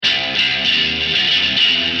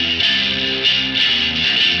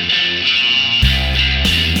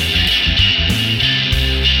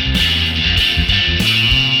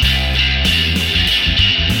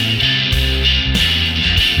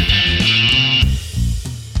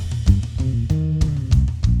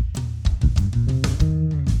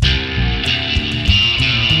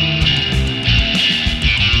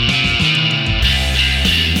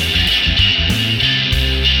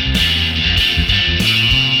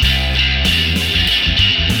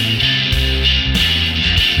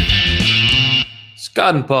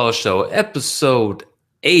Scott and Paul Show, episode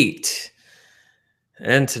 8.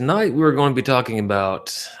 And tonight we're going to be talking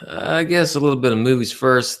about, I guess, a little bit of movies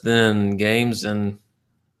first, then games, and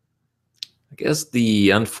I guess the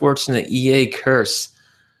unfortunate EA curse.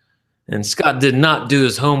 And Scott did not do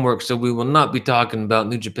his homework, so we will not be talking about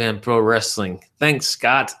New Japan Pro Wrestling. Thanks,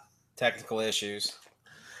 Scott. Technical issues.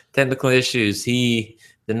 Technical issues. He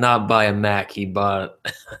did not buy a Mac. He bought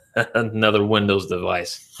another Windows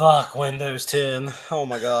device. Fuck Windows 10. Oh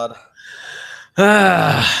my god.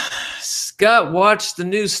 Scott watched the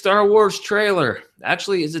new Star Wars trailer.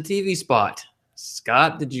 Actually, it's a TV spot.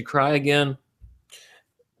 Scott, did you cry again?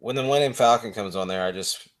 When the Millennium Falcon comes on there,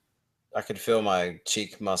 I could feel my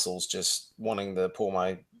cheek muscles just wanting to pull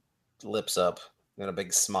my lips up in a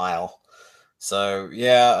big smile. So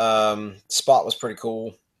yeah, spot was pretty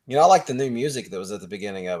cool. You know, I like the new music that was at the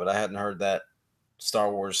beginning of it. I hadn't heard that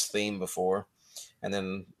Star Wars theme before. And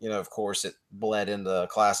then, you know, of course, it bled into a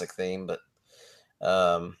classic theme. But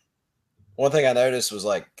one thing I noticed was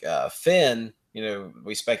like Finn, you know,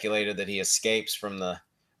 we speculated that he escapes from or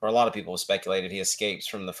a lot of people speculated he escapes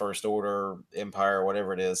from the First Order, Empire,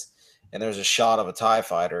 whatever it is. And there's a shot of a TIE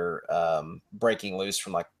fighter breaking loose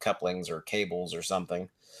from like couplings or cables or something.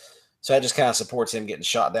 So that just kind of supports him getting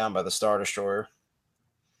shot down by the Star Destroyer.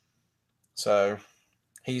 So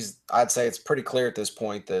I'd say it's pretty clear at this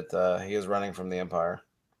point that he is running from the Empire.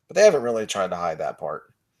 But they haven't really tried to hide that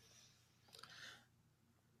part.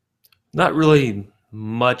 Not really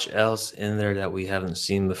much else in there that we haven't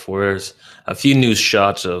seen before. There's a few new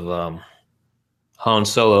shots of Han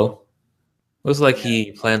Solo. Looks like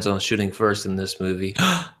he plans on shooting first in this movie.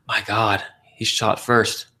 My God, he shot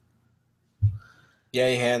first. Yeah,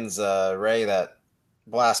 he hands Rey that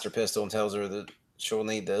blaster pistol and tells her that she'll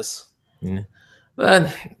need this. Yeah.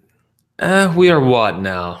 But we are what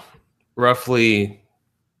now? Roughly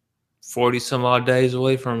 40 some odd days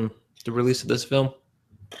away from the release of this film?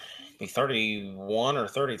 Be 31 or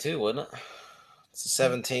 32, wouldn't it? It's the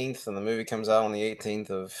 17th, and the movie comes out on the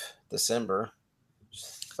 18th of December.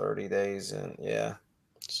 30 days, and yeah.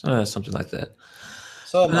 Something like that.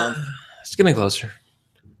 So a month. It's getting closer.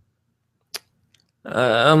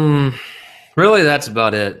 Really, that's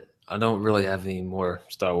about it. I don't really have any more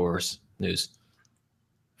Star Wars news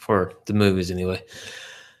for the movies anyway.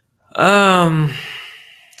 On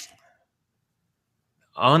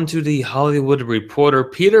to the Hollywood Reporter.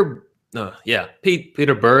 Peter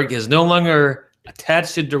Berg is no longer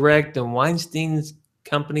attached to direct the Weinstein's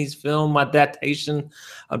company's film adaptation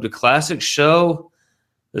of the classic show,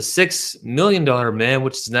 The $6 Million Man,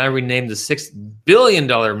 which is now renamed The $6 Billion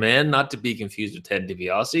Man, not to be confused with Ted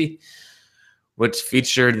DiBiase, which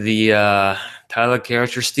featured the Tyler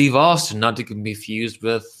character Steve Austin, not to be confused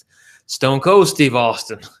with Stone Cold Steve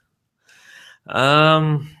Austin.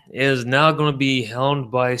 Is now going to be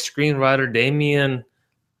helmed by screenwriter Damien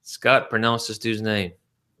Scott. Pronounce this dude's name.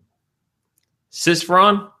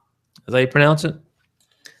 Cisfron? Is that how you pronounce it?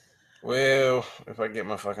 Well, if I get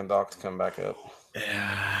my fucking doc to come back up.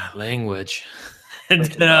 Yeah, language.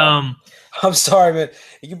 And, I'm sorry, man.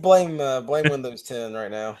 You can blame Windows 10 right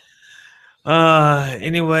now.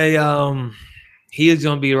 Anyway, he is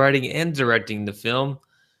going to be writing and directing the film.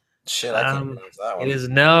 Shit, I can't pronounce that one. It is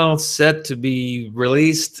now set to be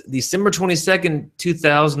released December 22nd,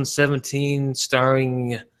 2017,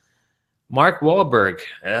 starring Mark Wahlberg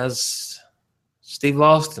as Steve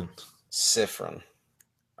Austin. Sifron.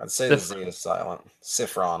 I'd say the Z is silent.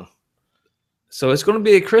 Sifron. So it's going to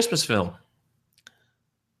be a Christmas film.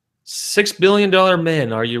 $6 Billion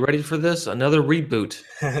Man. Are you ready for this? Another reboot.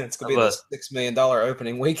 It's going to be the $6 million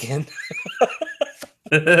opening weekend.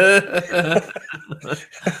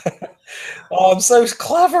 Oh, I'm so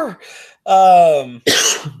clever.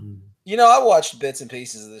 You know, I watched bits and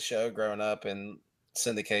pieces of the show growing up in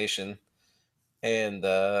syndication. And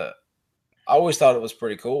I always thought it was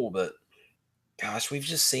pretty cool, but gosh, we've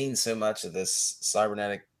just seen so much of this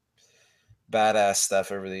cybernetic badass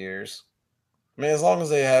stuff over the years. I mean, as long as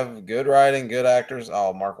they have good writing, good actors.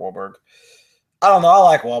 Oh, Mark Wahlberg. I don't know. I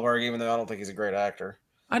like Wahlberg, even though I don't think he's a great actor.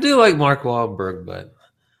 I do like Mark Wahlberg, but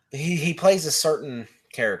he plays a certain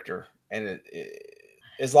character, and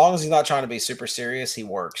as long as he's not trying to be super serious, he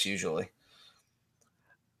works usually.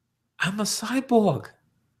 I'm a cyborg.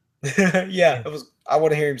 Yeah, I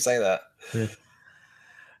want to hear him say that. Yeah.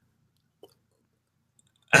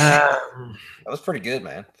 That was pretty good,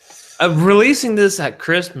 man. Releasing this at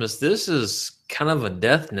Christmas, this is kind of a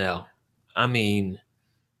death knell. I mean,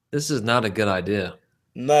 this is not a good idea.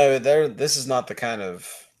 No, this is not the kind of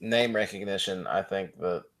name recognition I think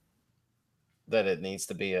that it needs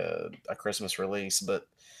to be a Christmas release, but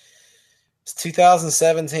it's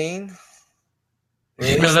 2017.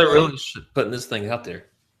 release They're date. really putting this thing out there.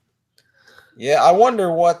 Yeah, I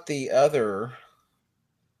wonder what the other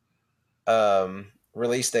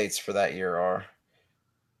release dates for that year are.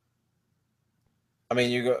 I mean,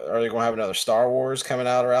 are you going to have another Star Wars coming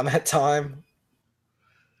out around that time?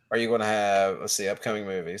 Are you going to have, let's see, upcoming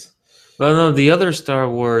movies? Well, no, the other Star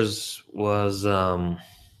Wars was Let's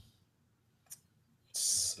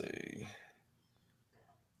see.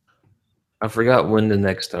 I forgot when the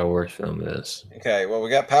next Star Wars film is. Okay, well, we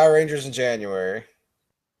got Power Rangers in January.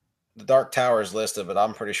 The Dark Tower is listed, but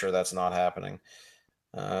I'm pretty sure that's not happening.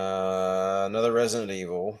 Another Resident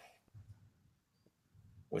Evil,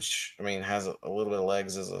 which, I mean, has a little bit of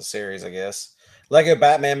legs as a series, I guess. Lego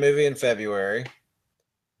Batman movie in February.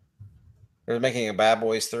 They're making a Bad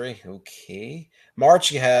Boys 3. Okay.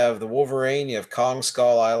 March, you have the Wolverine. You have Kong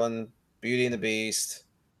Skull Island, Beauty and the Beast.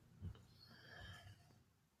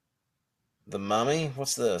 The Mummy?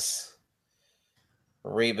 What's this? A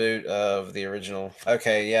reboot of the original.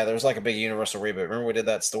 Okay, yeah, there's like a big Universal reboot. Remember we did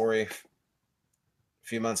that story a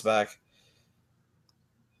few months back?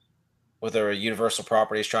 With their Universal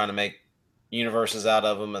properties trying to make universes out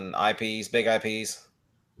of them and IPs, big IPs.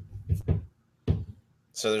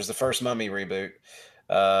 So there's the first Mummy reboot.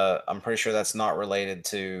 I'm pretty sure that's not related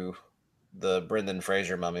to the Brendan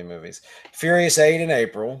Fraser Mummy movies. Furious 8 in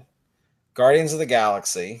April. Guardians of the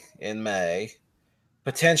Galaxy in May.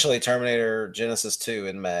 Potentially Terminator Genesis 2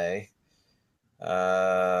 in May.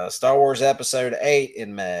 Star Wars Episode 8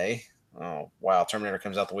 in May. Oh, wow. Terminator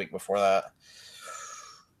comes out the week before that.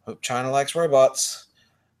 Hope China likes robots.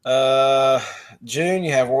 June,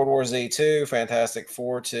 you have World War Z 2, Fantastic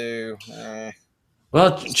Four 2.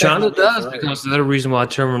 Well, China does, because the other reason why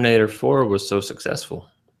Terminator 4 was so successful.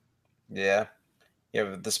 Yeah. You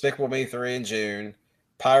have Despicable Me 3 in June.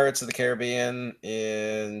 Pirates of the Caribbean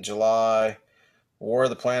in July. War of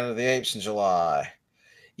the Planet of the Apes in July.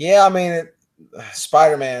 Yeah, I mean,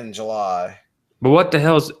 Spider-Man in July. But what the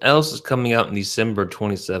hell else is coming out in December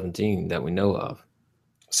 2017 that we know of?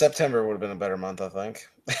 September would have been a better month, I think.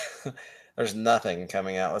 There's nothing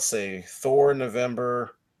coming out. Let's see. Thor in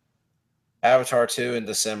November. Avatar 2 in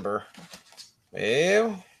December.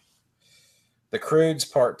 Ew. The Croods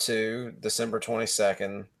Part 2, December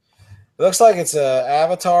 22nd. It looks like it's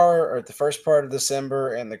Avatar at the first part of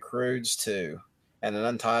December and The Croods 2 and an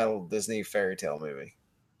untitled Disney fairy tale movie.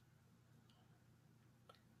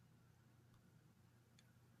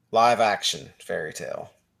 Live action fairy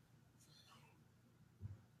tale.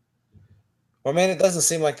 Well, I mean, it doesn't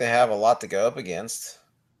seem like they have a lot to go up against.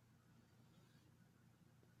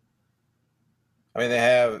 I mean, they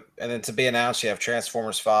have, and then to be announced, you have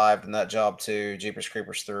Transformers 5, The Nut Job 2, Jeepers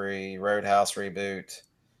Creepers 3, Roadhouse reboot,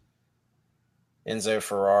 Enzo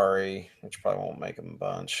Ferrari, which probably won't make them a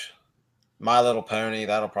bunch. My Little Pony,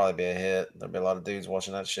 that'll probably be a hit. There'll be a lot of dudes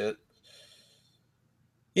watching that shit.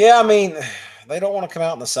 Yeah, I mean, they don't want to come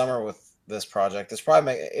out in the summer with this project. It's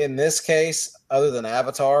probably, in this case, other than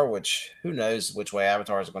Avatar, which who knows which way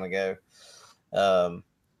Avatar is going to go.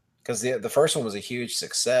 Because the first one was a huge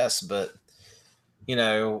success, but, you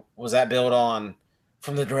know, was that built on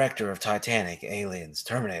from the director of Titanic, Aliens,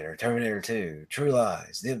 Terminator, Terminator 2, True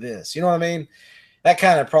Lies, The Abyss? You know what I mean? That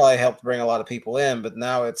kind of probably helped bring a lot of people in, but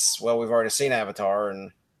now it's, well, we've already seen Avatar,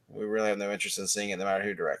 and we really have no interest in seeing it no matter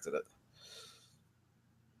who directed it.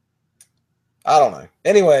 I don't know.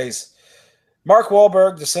 Anyways, Mark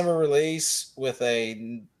Wahlberg, December release with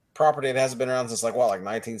a property that hasn't been around since, like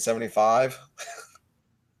 1975?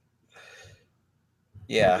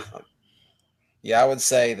 Yeah. Yeah, I would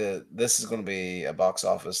say that this is going to be a box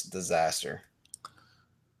office disaster.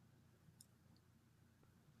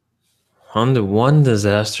 On the one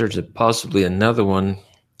disaster to possibly another one,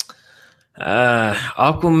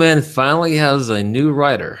 Aquaman finally has a new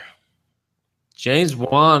writer. James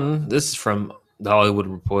Wan, this is from The Hollywood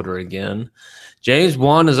Reporter again. James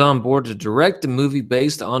Wan is on board to direct a movie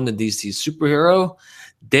based on the DC superhero.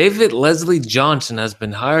 David Leslie Johnson has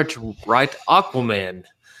been hired to write Aquaman.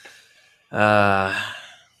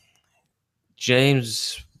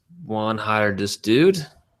 James Wan hired this dude.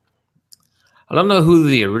 I don't know who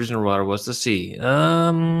the original writer was. Let's see.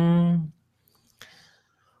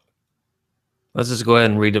 Let's just go ahead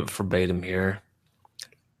and read it verbatim here.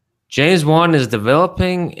 James Wan is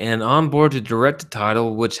developing and on board to direct the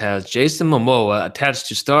title, which has Jason Momoa attached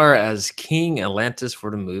to star as King Atlantis for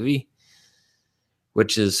the movie,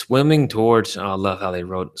 which is swimming towards. Oh, I love how they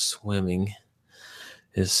wrote swimming.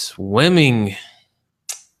 Is swimming.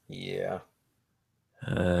 Yeah.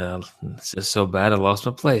 It's just so bad I lost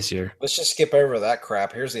my place here. Let's just skip over that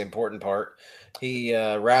crap. Here's the important part. He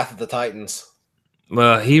Wrath of the Titans.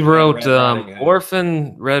 Well, he wrote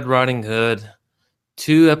Orphan, Red Riding Hood,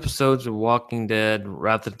 2 episodes of Walking Dead,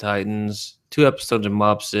 Wrath of the Titans, 2 episodes of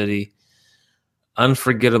Mob City.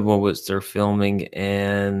 Unforgettable was their filming,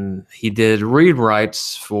 and he did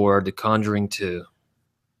rewrites for The Conjuring 2.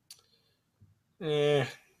 Yeah,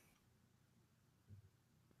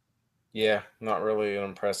 not really an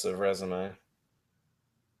impressive resume.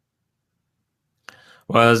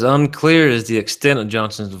 Well, it's unclear as the extent of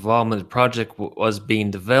Johnson's involvement. The project was being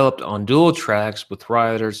developed on dual tracks with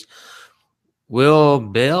writers Will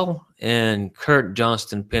Bell and Kurt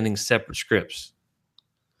Johnston penning separate scripts.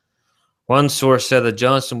 One source said that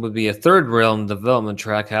Johnston would be a third rail in the development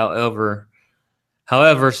track. However,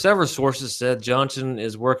 several sources said Johnston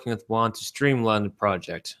is working with Wan to streamline the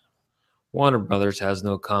project. Warner Brothers has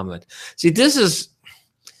no comment. See, this is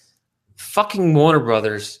fucking Warner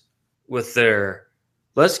Brothers with their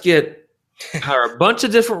let's hire a bunch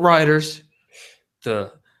of different writers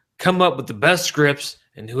to come up with the best scripts,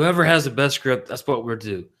 and whoever has the best script, that's what we're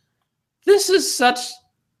do. This is such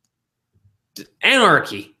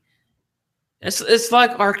anarchy. It's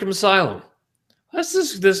like Arkham Asylum. Let's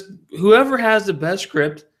just whoever has the best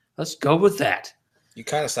script, let's go with that. You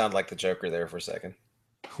kind of sound like the Joker there for a second.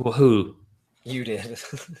 Well, who? You did.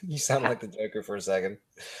 You sound like the Joker for a second.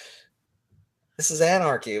 This is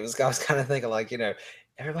anarchy. I was kind of thinking like,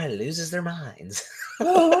 everybody loses their minds.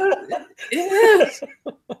 Oh, it is.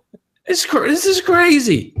 This is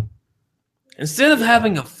crazy. Instead of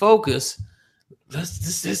having a focus,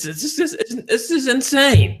 this is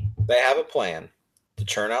insane. They have a plan to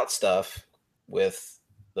churn out stuff with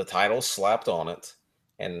the title slapped on it,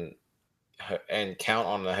 and count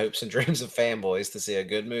on the hopes and dreams of fanboys to see a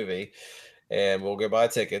good movie, and we'll go buy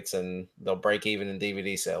tickets, and they'll break even in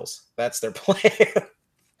DVD sales. That's their plan.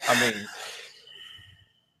 I mean,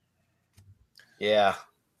 yeah.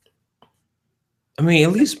 I mean,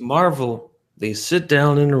 at least Marvel, they sit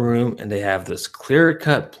down in a room and they have this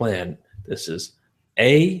clear-cut plan. This is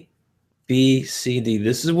A, B, C, D.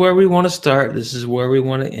 This is where we want to start. This is where we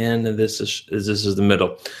want to end, and this is the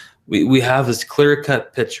middle. We have this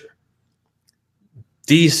clear-cut picture.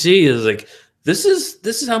 DC is like, this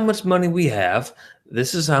is how much money we have.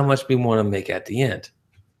 This is how much we want to make at the end.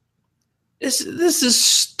 This is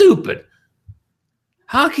stupid.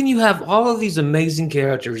 How can you have all of these amazing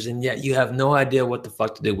characters and yet you have no idea what the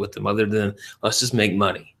fuck to do with them other than let's just make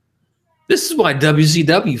money? This is why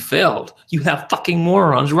WCW failed. You have fucking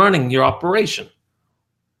morons running your operation.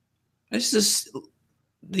 This is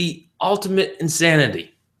the ultimate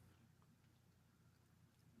insanity.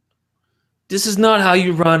 This is not how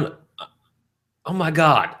you run. Oh my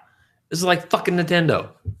God. This is like fucking Nintendo.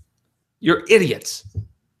 You're idiots.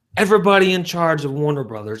 Everybody in charge of Warner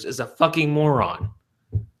Brothers is a fucking moron.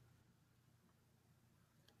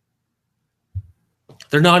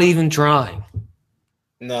 They're not even trying.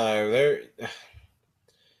 No,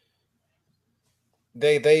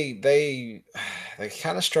 they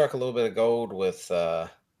kind of struck a little bit of gold with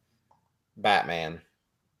Batman,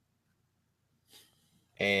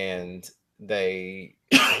 and they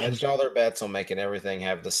hedged all their bets on making everything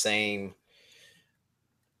have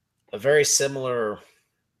a very similar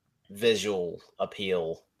visual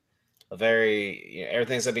appeal.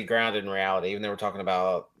 Everything's gonna be grounded in reality. Even though we're talking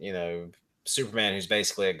about Superman, who's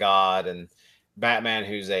basically a god, and Batman,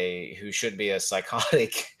 who should be a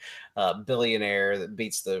psychotic billionaire that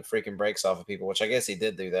beats the freaking brakes off of people, which I guess he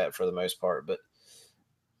did do that for the most part. But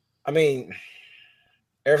I mean,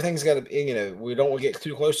 everything's got to be, we don't want to get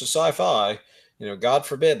too close to sci-fi. God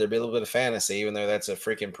forbid there be a little bit of fantasy, even though that's a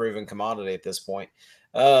freaking proven commodity at this point.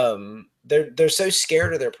 They're so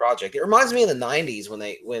scared of their project. It reminds me of the 90s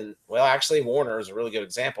when actually Warner is a really good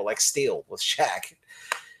example, like Steel with Shaq.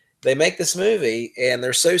 They make this movie and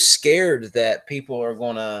they're so scared that people are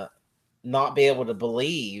going to not be able to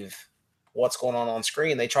believe what's going on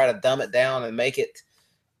screen. They try to dumb it down and make it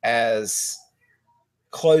as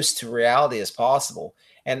close to reality as possible.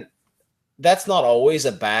 And that's not always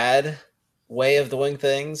a bad way of doing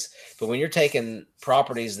things. But when you're taking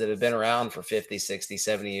properties that have been around for 50, 60,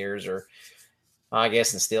 70 years, or I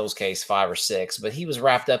guess in Steele's case, 5 or 6, but he was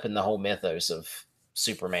wrapped up in the whole mythos of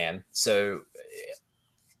Superman. So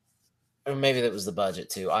or maybe that was the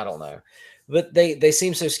budget too. I don't know. But they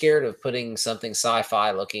seem so scared of putting something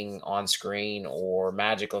sci-fi looking on screen or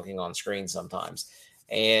magic looking on screen sometimes.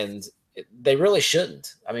 And they really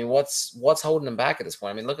shouldn't. I mean, what's holding them back at this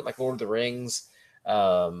point? I mean, look at like Lord of the Rings,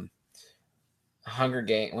 Hunger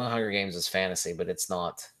Games. Well, Hunger Games is fantasy, but it's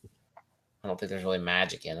not. I don't think there's really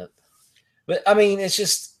magic in it. But I mean, it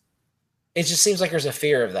just seems like there's a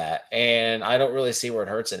fear of that, and I don't really see where it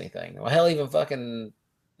hurts anything. Well, hell, even fucking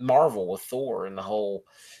Marvel with Thor and the whole,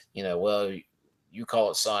 you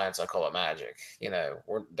call it science, I call it magic.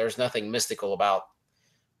 There's nothing mystical about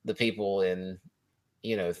the people in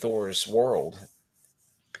Thor's world.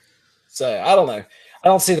 So I don't know. I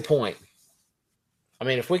don't see the point. I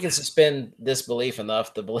mean, if we can suspend disbelief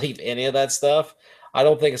enough to believe any of that stuff, I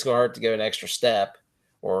don't think it's going to hurt to go an extra step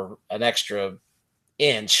or an extra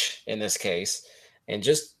inch in this case, and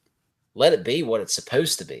just let it be what it's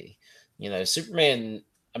supposed to be. Superman,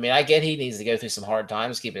 I mean, I get he needs to go through some hard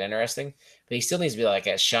times, keep it interesting, but he still needs to be like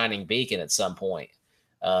a shining beacon at some point.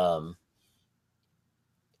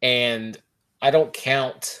 And I don't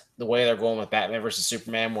count the way they're going with Batman versus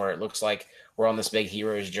Superman, where it looks like we're on this big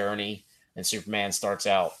hero's journey and Superman starts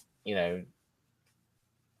out,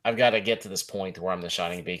 I've got to get to this point where I'm the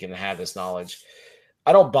shining beacon and have this knowledge.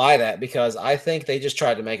 I don't buy that, because I think they just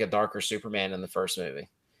tried to make a darker Superman in the first movie.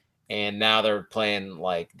 And now they're playing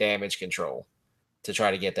like damage control to try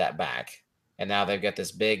to get that back. And now they've got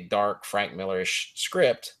this big, dark, Frank Miller-ish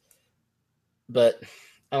script. But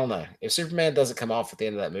I don't know. If Superman doesn't come off at the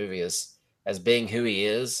end of that movie as being who he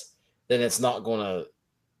is, then it's not going to.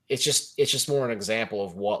 It's just more an example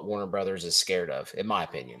of what Warner Brothers is scared of, in my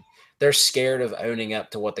opinion. They're scared of owning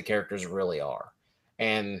up to what the characters really are.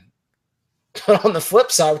 And on the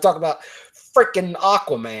flip side, we talk about freaking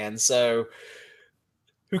Aquaman. So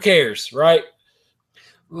who cares, right?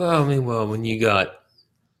 Well, I mean, when you got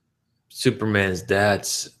Superman's dad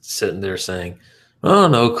sitting there saying, "Oh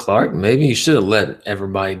no, Clark, maybe you should have let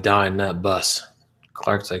everybody die in that bus."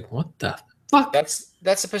 Clark's like, "What the fuck?"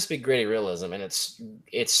 That's supposed to be gritty realism, and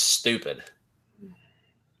it's stupid.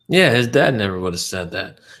 Yeah, his dad never would have said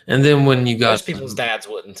that. And then when you got most people's dads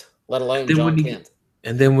wouldn't, let alone John Kent.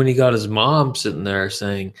 And then when he got his mom sitting there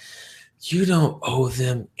saying, "You don't owe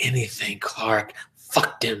them anything, Clark.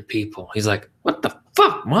 Fuck them people." He's like, "What the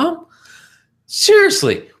fuck, Mom?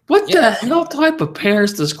 Seriously, what the hell type of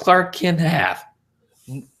parents does Clark Kent have?"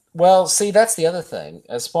 Well, see, that's the other thing.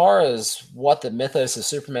 As far as what the mythos of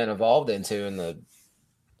Superman evolved into in the,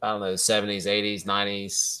 I don't know, 70s, 80s,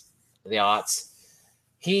 90s, the aughts,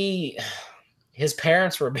 his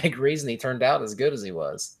parents were a big reason he turned out as good as he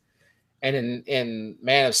was. And in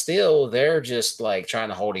Man of Steel, they're just like trying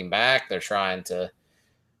to hold him back. They're trying to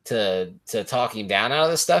talk him down out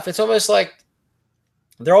of this stuff. It's almost like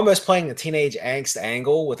they're almost playing the teenage angst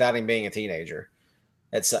angle without him being a teenager.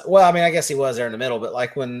 It's well, I mean, I guess he was there in the middle, but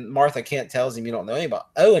like when Martha Kent tells him you don't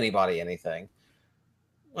owe anybody anything.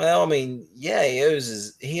 Well, I mean, yeah, he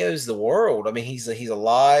owes the world. I mean, he's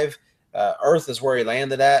alive. Earth is where he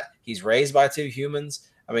landed at. He's raised by two humans.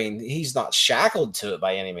 I mean, he's not shackled to it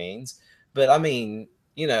by any means. But I mean,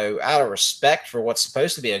 out of respect for what's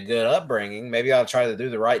supposed to be a good upbringing, maybe I'll try to do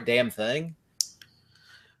the right damn thing.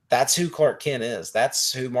 That's who Clark Kent is.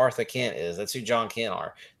 That's who Martha Kent is. That's who John Kent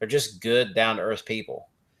are. They're just good, down-to-earth people.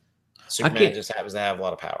 Superman just happens to have a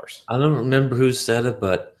lot of powers. I don't remember who said it,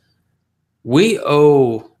 but we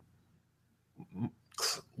owe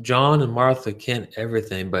John and Martha Kent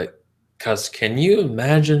everything. But because can you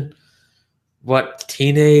imagine what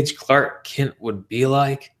teenage Clark Kent would be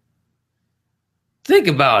like? Think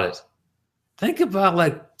about it. Think about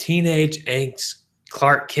like teenage angst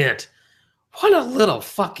Clark Kent. What a little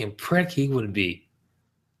fucking prick he would be.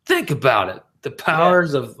 Think about it. The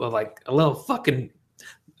powers of like a little fucking.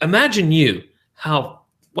 Imagine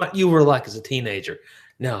what you were like as a teenager.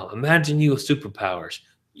 Now imagine you with superpowers.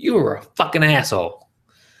 You were a fucking asshole.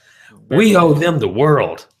 We owe them the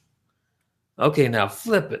world. Okay, now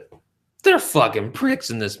flip it. They're fucking pricks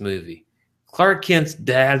in this movie. Clark Kent's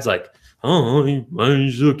dad's like, "Oh, I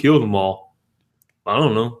should have killed them all. I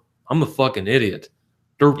don't know. I'm a fucking idiot.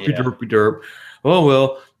 Derpy, derpy, derp. Oh,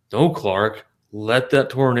 well, no, Clark. Let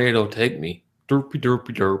that tornado take me. Derpy,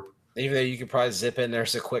 derpy, derp." Even though you could probably zip in there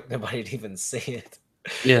so quick nobody'd even see it.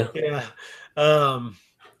 Yeah. Yeah.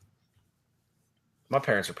 My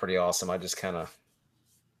parents are pretty awesome. I just kind of...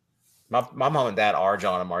 My mom and dad are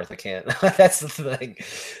John and Martha Kent. That's the thing.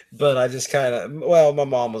 But I just kind of... Well, my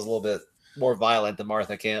mom was a little bit more violent than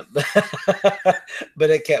Martha Kent.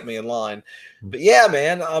 But it kept me in line. But yeah,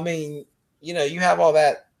 man, I mean... you have all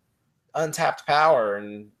that untapped power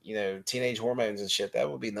and, teenage hormones and shit. That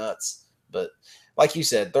would be nuts. But like you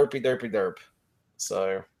said, derpy, derpy, derp.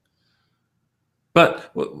 So.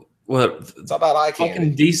 But what it's about eye candy.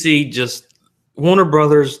 Fucking DC Warner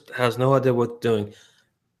Brothers has no idea what they're doing.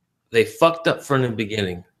 They fucked up from the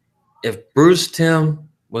beginning. If Bruce Timm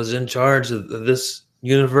was in charge of this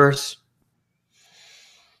universe,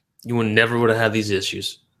 you would never have had these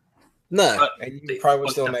issues. No. And you probably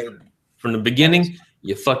would still made... From the beginning,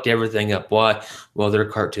 you fucked everything up. Why? Well, they're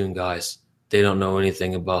cartoon guys. They don't know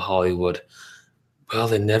anything about Hollywood. Well,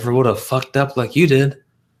 they never would have fucked up like you did.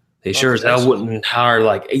 They sure as hell wouldn't hire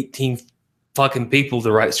like 18 fucking people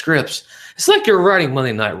to write scripts. It's like you're writing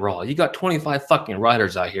Monday Night Raw. You got 25 fucking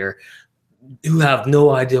writers out here who have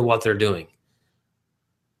no idea what they're doing.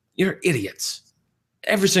 You're idiots.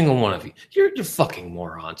 Every single one of you. You're fucking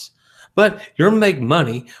morons. But you're going to make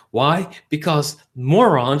money. Why? Because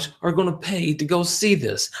morons are going to pay to go see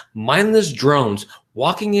this. Mindless drones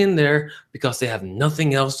walking in there because they have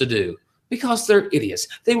nothing else to do. Because they're idiots.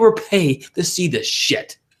 They were paid to see this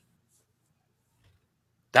shit.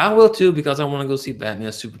 I will too, because I want to go see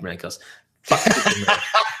Batman Superman, because fuck Superman.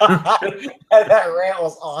 That rant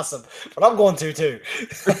was awesome. But I'm going to too.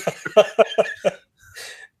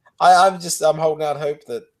 I'm holding out hope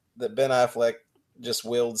that Ben Affleck just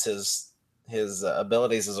wields his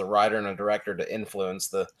abilities as a writer and a director to influence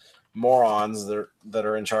the morons that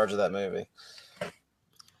are in charge of that movie.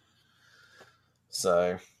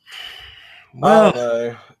 So, well, I don't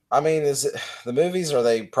know. I mean, the movies, are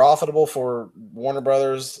they profitable for Warner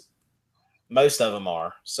Brothers? Most of them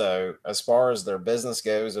are. So as far as their business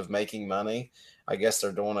goes of making money, I guess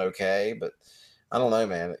they're doing okay. But I don't know,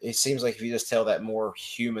 man. It seems like if you just tell that more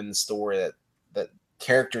human story, that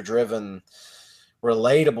character-driven,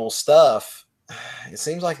 relatable stuff, it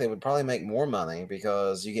seems like they would probably make more money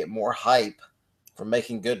because you get more hype from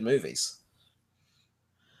making good movies.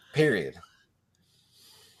 Period.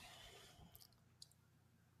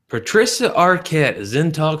 Patricia Arquette is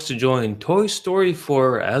in talks to join Toy Story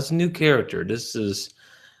 4 as a new character. This is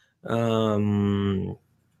comic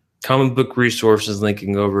book resources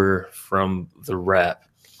linking over from The Wrap.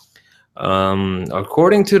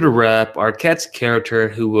 According to The Wrap, Arquette's character,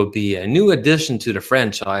 who will be a new addition to the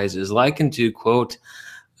franchise, is likened to, quote,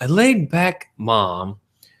 a laid-back mom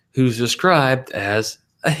who's described as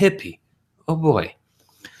a hippie. Oh boy.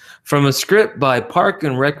 From a script by Park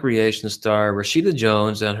and Recreation star Rashida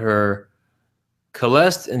Jones and her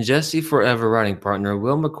Celeste and Jesse Forever writing partner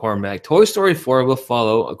Will McCormack, Toy Story 4 will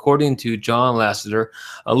follow, according to John Lasseter,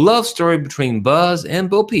 a love story between Buzz and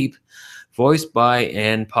Bo Peep, voiced by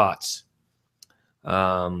Ann Potts.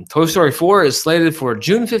 Toy Story 4 is slated for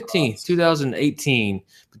June 15th, 2018,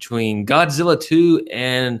 between Godzilla 2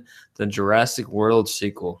 and the Jurassic World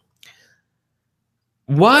sequel.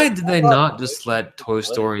 Why did they not just let Toy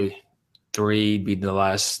Story 3 be the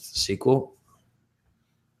last sequel?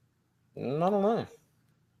 I don't know.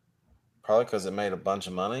 Probably because it made a bunch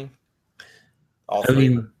of money. All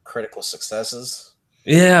three were critical successes.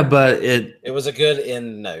 Yeah, but it was a good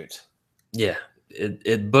end note. Yeah,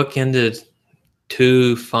 it bookended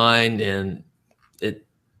 2 fine, and it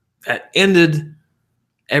ended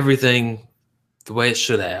everything the way it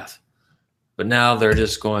should have. But now they're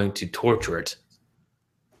just going to torture it.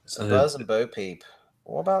 So Buzz and Bo Peep.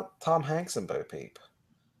 What about Tom Hanks and Bo Peep?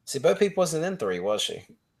 See, Bo Peep wasn't in 3, was she?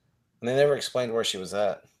 And they never explained where she was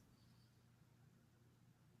at.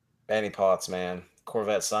 Annie Potts, man.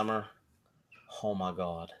 Corvette Summer. Oh my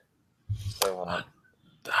God. So I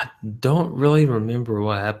don't really remember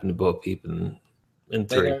what happened to Bo Peep in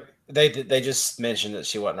 3. They just mentioned that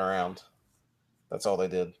she wasn't around. That's all they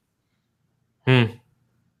did. I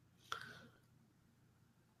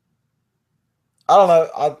don't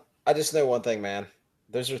know. I just know one thing, man.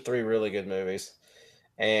 Those are 3 really good movies.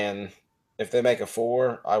 And if they make a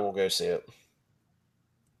 4, I will go see it.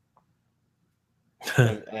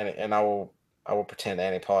 and I will pretend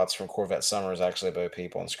Annie Potts from Corvette Summer is actually Bo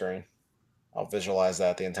Peep on screen. I'll visualize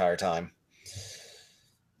that the entire time.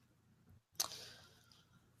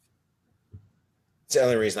 It's the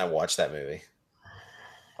only reason I watched that movie.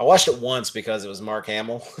 I watched it once because it was Mark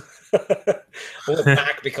Hamill. I went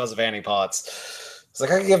back because of Annie Potts. It's like,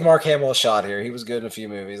 I can give Mark Hamill a shot here. He was good in a few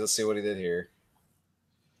movies. Let's see what he did here.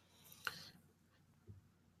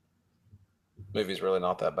 Movie's really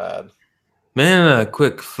not that bad. Man, a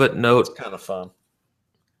quick footnote. It's kind of fun.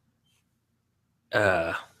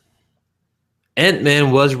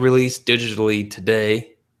 Ant-Man was released digitally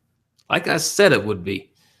today, like I said it would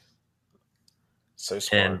be. So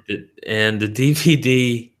smart. And the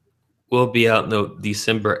DVD will be out no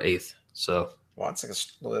December 8th. So, well, it's like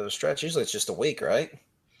a little stretch. Usually it's just a week, right?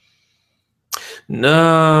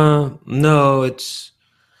 No, it's,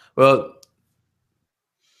 well,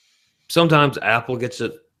 sometimes Apple gets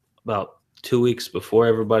it about 2 weeks before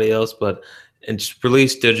everybody else, but it's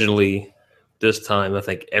released digitally this time. I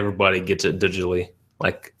think everybody gets it digitally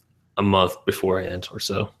like a month beforehand or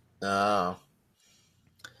so. Oh.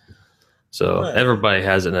 So everybody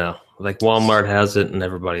has it now. Like Walmart has it and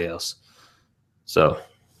everybody else. So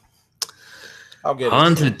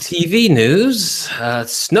on to TV news.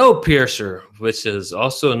 Snowpiercer, which is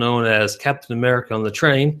also known as Captain America on the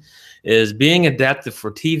Train, is being adapted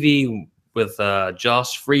for TV with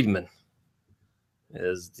Josh Friedman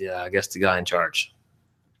is I guess the guy in charge.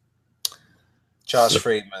 Josh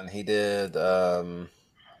Friedman. He did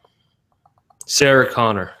Sarah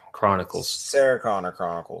Connor Chronicles. Sarah Connor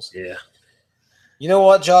Chronicles. Yeah. You know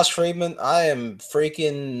what, Josh Friedman? I am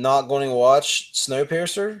freaking not going to watch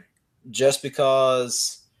Snowpiercer just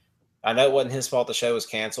because I know it wasn't his fault the show was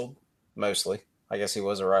canceled, mostly. I guess he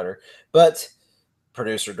was a writer. But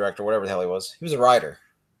producer, director, whatever the hell he was a writer.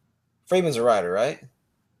 Friedman's a writer, right?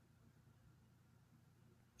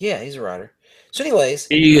 Yeah, he's a writer. So anyways.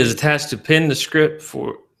 He is attached to pen the script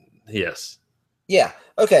for, yes. Yeah.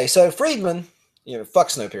 Okay, so Friedman, fuck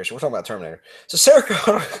Snowpiercer. We're talking about Terminator. So Sarah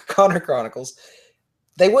Connor Chronicles,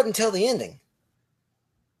 they wouldn't tell the ending.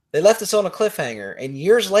 They left us on a cliffhanger, and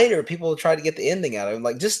years later, people tried to get the ending out of him.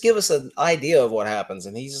 Like, just give us an idea of what happens.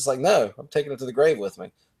 And he's just like, no, I'm taking it to the grave with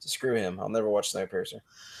me. So screw him. I'll never watch Snowpiercer.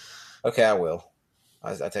 Okay, I will.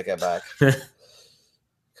 I take that back.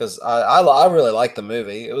 Because I really like the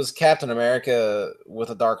movie. It was Captain America with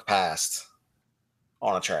a dark past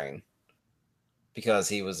on a train because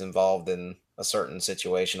he was involved in a certain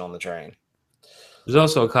situation on the train. There's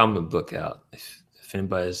also a comic book out if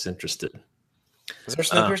anybody's interested. Is there a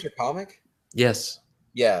Snowpiercer comic? Yes.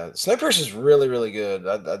 Yeah, Snowpiercer is really, really good.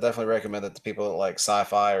 I definitely recommend it to people that like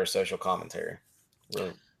sci-fi or social commentary.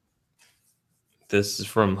 Really. This is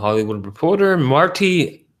from Hollywood Reporter.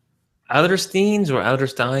 Marty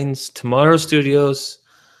Adlerstein's Tomorrow Studios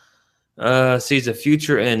sees a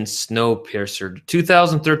future in Snowpiercer. The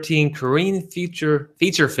 2013 Korean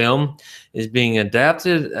feature film is being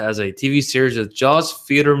adapted as a TV series with Josh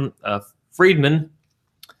Friedman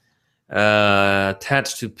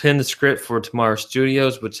attached to pen the script for Tomorrow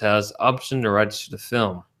Studios, which has optioned the rights to the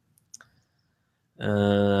film.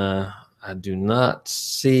 I do not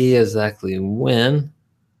see exactly when,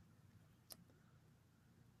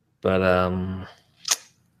 but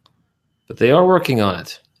they are working on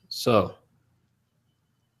it. So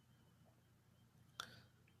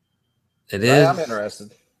it is. I'm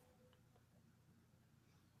interested.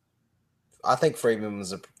 I think Friedman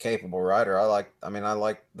was a capable writer. I like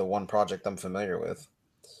the one project I'm familiar with.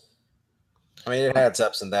 I mean, it had its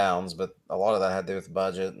ups and downs, but a lot of that had to do with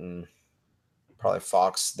budget and probably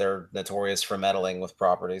Fox. They're notorious for meddling with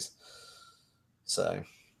properties. So,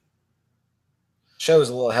 show's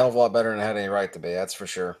a hell of a lot better than it had any right to be. That's for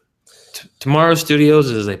sure. Tomorrow Studios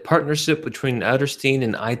is a partnership between Adlerstein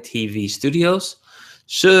and ITV Studios.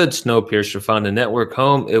 Should Snowpiercer find a network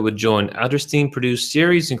home, it would join Adlerstein-produced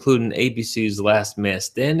series, including ABC's Last Man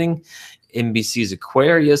Standing, NBC's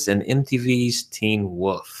Aquarius, and MTV's Teen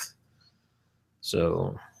Wolf.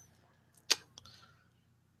 So,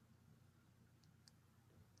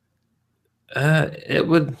 it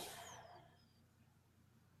would.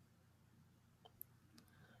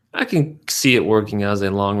 I can see it working as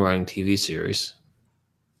a long-running TV series.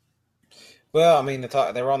 Well, I mean,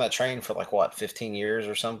 they were on that train for like what, 15 years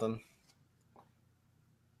or something?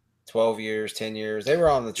 12 years, 10 years. They were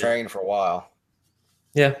on the train for a while.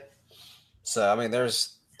 Yeah. So, I mean,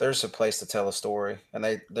 there's a place to tell a story,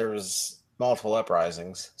 and there was multiple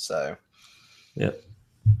uprisings. So, yeah.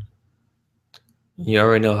 You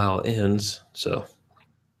already know how it ends, so.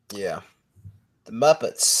 Yeah. The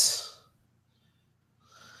Muppets.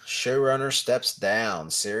 Showrunner steps down.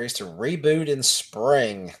 Series to reboot in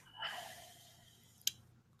spring.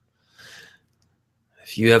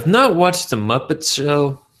 If you have not watched the Muppets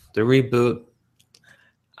Show, the reboot,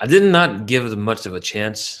 I did not give it much of a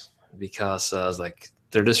chance because I was like,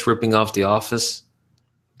 they're just ripping off The Office.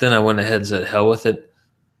 Then I went ahead and said, hell with it.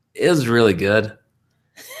 It was really good.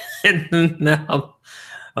 And now I'm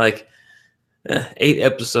like 8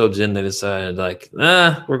 episodes in, they decided like,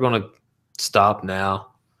 we're going to stop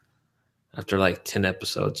now after like 10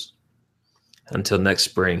 episodes until next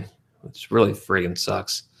spring, which really friggin'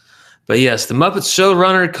 sucks. But yes, the Muppets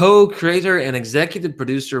showrunner, co-creator, and executive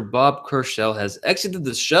producer Bob Kershell has exited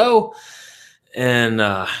the show,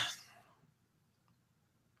 and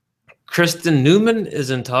Kristen Newman is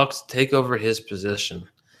in talks to take over his position.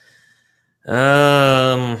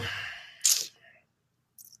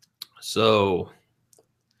 So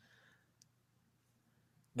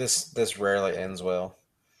this rarely ends well.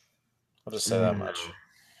 I'll just say that much.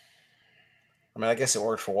 I mean, I guess it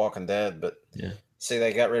worked for Walking Dead, but yeah. See,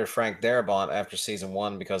 they got rid of Frank Darabont after season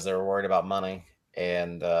 1 because they were worried about money.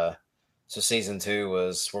 And so season 2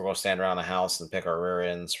 was, we're going to stand around the house and pick our rear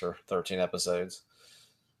ends for 13 episodes.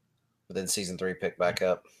 But then season 3 picked back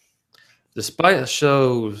up. Despite the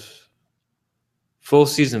show's full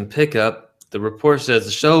season pickup, the report says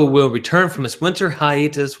the show will return from its winter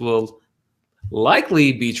hiatus, will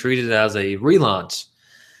likely be treated as a relaunch.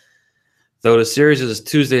 Though the series is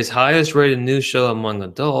Tuesday's highest rated news show among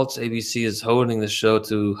adults, ABC is holding the show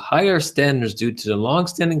to higher standards due to the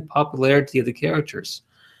long-standing popularity of the characters.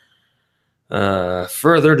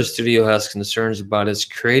 Further, the studio has concerns about its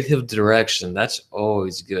creative direction. That's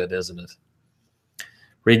always good, isn't it?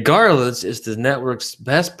 Regardless, it's the network's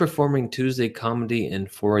best performing Tuesday comedy in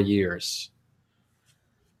 4 years.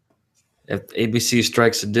 If ABC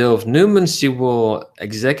strikes a deal with Newman, she will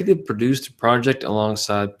executive produce the project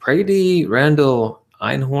alongside Brady, Randall,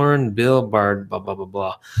 Einhorn, Bill Bard, blah, blah, blah,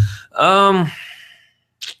 blah.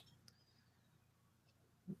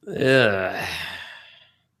 Yeah.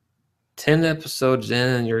 10 episodes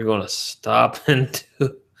in, you're going to stop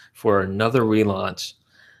for another relaunch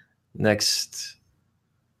next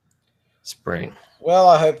spring. Well,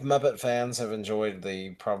 I hope Muppet fans have enjoyed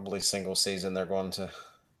the probably single season they're going to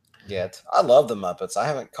get. I love the Muppets. I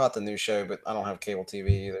haven't caught the new show, but I don't have cable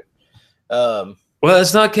TV either. Well,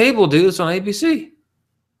 it's not cable, dude. It's on ABC.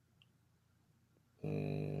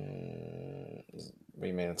 What do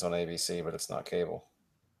you mean it's on ABC, but it's not cable?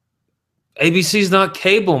 ABC's not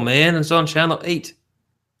cable, man. It's on Channel 8.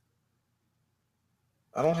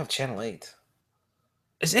 I don't have Channel 8.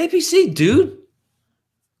 It's ABC, dude.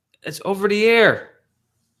 It's over the air.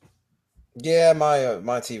 Yeah,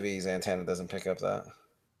 my TV's antenna doesn't pick up that.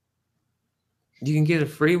 You can get a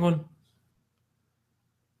free one.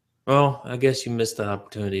 Well, I guess you missed the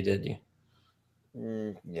opportunity, didn't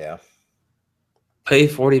you? Yeah. Pay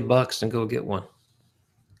 $40 and go get one.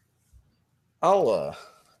 I'll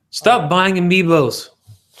Stop buying amiibos.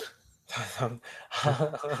 I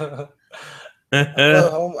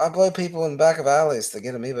blow people in the back of alleys to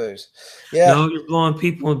get amiibos. Yeah. No, you're blowing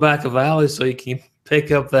people in the back of alleys so you can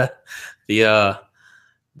pick up the VR.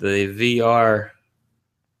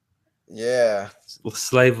 Yeah.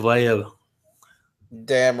 Slave Leia.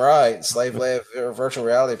 Damn right. Slave Leia virtual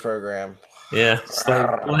reality program. Yeah. Slave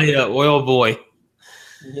Leia Oil Boy.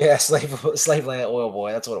 Yeah, Slave Leia Oil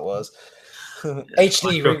Boy. That's what it was.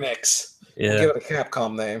 HD remix. Yeah. We'll give it a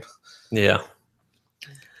Capcom name. Yeah.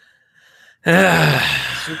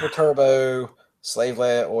 Super Turbo, Slave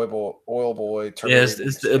Leia Oil Boy. Turbo yes,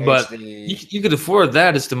 but HD. you could afford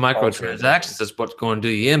that. It's the microtransactions that's what's going to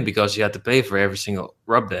do you in because you have to pay for every single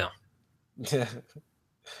rub down.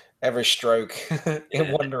 Every stroke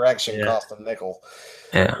in one direction cost a nickel.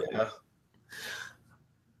 Yeah.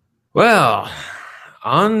 Well,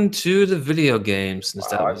 on to the video games. Since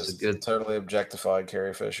that was a good. Totally objectified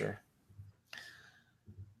Carrie Fisher.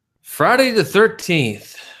 Friday the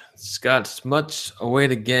 13th. It's got much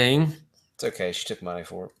awaited game. It's okay. She took money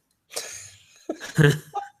for it.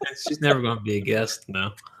 She's never going to be a guest,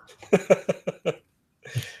 no.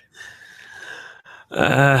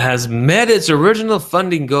 Has met its original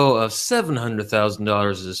funding goal of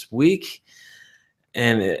 $700,000 this week,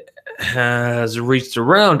 and it has reached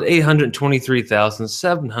around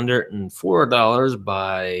 $823,704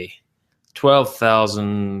 by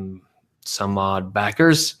 12,000 some odd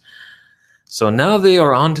backers. So now they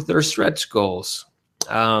are on to their stretch goals.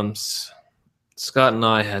 Scott and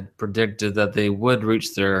I had predicted that they would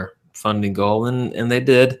reach their funding goal, and they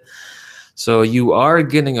did. So you are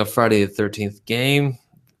getting a Friday the 13th game.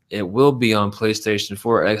 It will be on PlayStation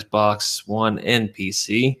 4, Xbox One, and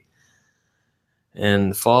PC in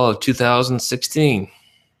the fall of 2016.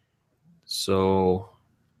 So,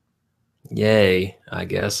 yay, I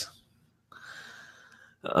guess.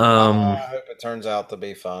 I hope it turns out to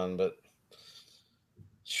be fun, but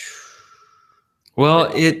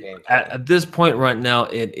well, at this point right now,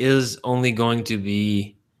 it is only going to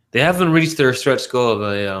be. They haven't reached their stretch goal of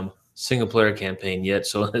a single player campaign yet,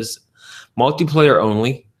 so it's multiplayer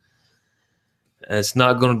only. It's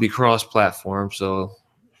not going to be cross-platform, so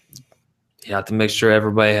you have to make sure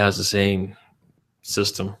everybody has the same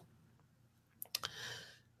system.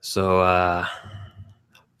 So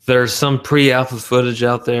there's some pre-alpha footage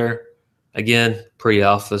out there. Again,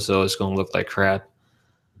 pre-alpha, so it's going to look like crap.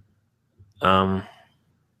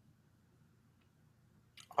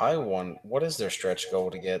 What is their stretch goal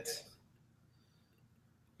to get?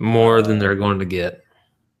 More than they're going to get.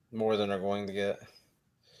 More than they're going to get.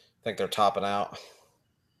 I think they're topping out.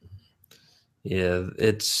 Yeah,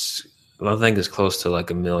 I think it's close to like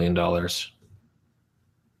 $1 million.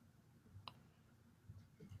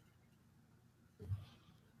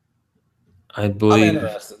 I believe. I'm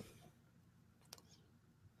interested.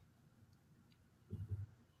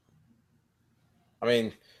 I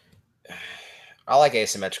mean, I like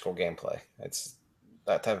asymmetrical gameplay. It's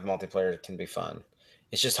that type of multiplayer can be fun.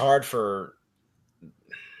 It's just hard for,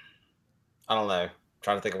 I don't know,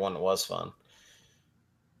 trying to think of one that was fun.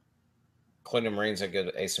 Colonial Marines are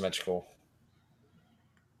good asymmetrical.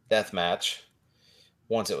 Deathmatch.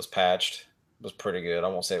 Once it was patched, it was pretty good. I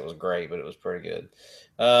won't say it was great, but it was pretty good.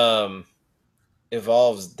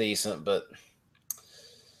 Evolve's decent, but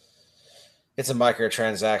it's a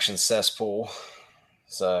microtransaction cesspool.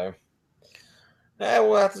 So,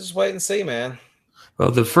 we'll have to just wait and see, man.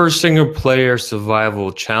 Well, the first single-player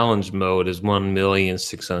survival challenge mode is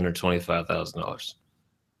 $1,625,000.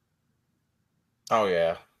 Oh,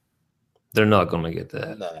 yeah. They're not going to get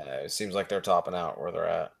that. No, it seems like they're topping out where they're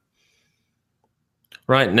at.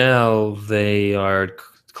 Right now, they are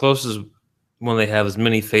closest when they have as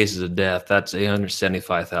many faces of death. That's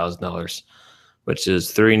 $875,000, which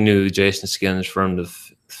is 3 new Jason skins from the.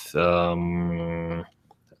 How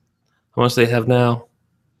much they have now?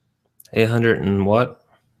 800 and what?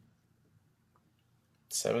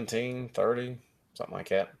 17, 30, something like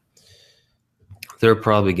that. They'll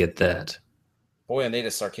probably get that. Boy, Anita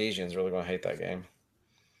Sarkeesian's really going to hate that game.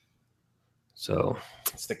 So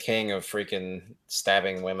it's the king of freaking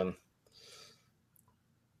stabbing women.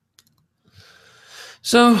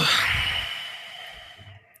 So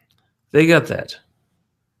they got that.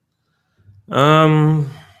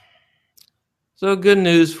 So good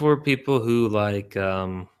news for people who like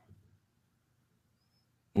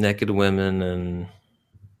naked women and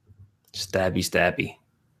stabby.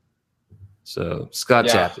 So Scott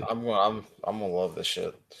Chaplin. I'm gonna love this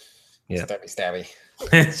shit. Yeah. Stabby.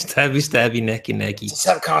 stabby, necky.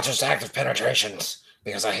 Subconscious act of penetration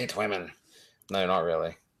because I hate women. No, not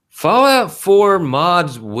really. Fallout 4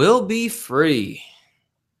 mods will be free.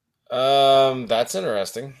 That's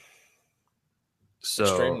interesting. So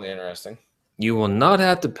extremely interesting. You will not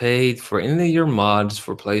have to pay for any of your mods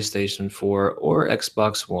for PlayStation 4 or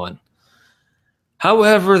Xbox One.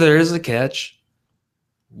 However, there is a catch.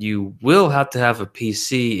 You will have to have a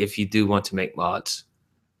PC if you do want to make mods.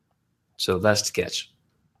 So that's the catch.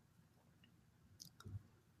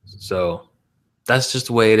 So that's just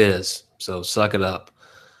the way it is. So suck it up.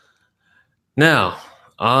 Now,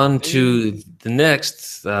 on to the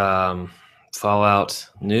next Fallout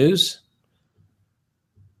news.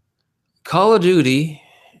 Call of Duty,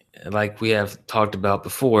 like we have talked about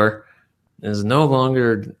before, is no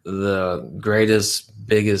longer the greatest,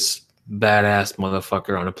 biggest, badass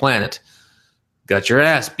motherfucker on the planet. Got your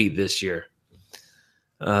ass beat this year.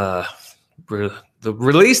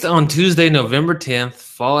 Released on Tuesday, November 10th,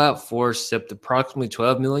 Fallout 4 shipped approximately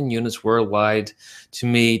 12 million units worldwide to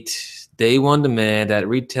meet day one demand at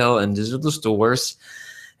retail and digital stores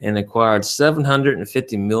and acquired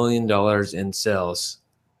 $750 million in sales.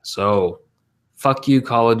 So, fuck you,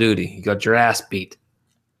 Call of Duty. You got your ass beat.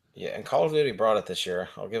 Yeah, and Call of Duty brought it this year.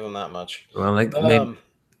 I'll give them that much. Well,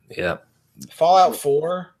 yeah. Fallout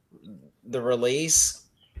 4, the release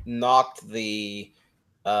knocked the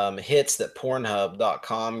hits that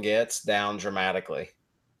Pornhub.com gets down dramatically.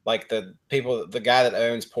 Like the guy that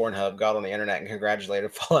owns Pornhub got on the internet and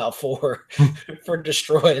congratulated Fallout 4 for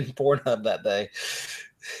destroying Pornhub that day.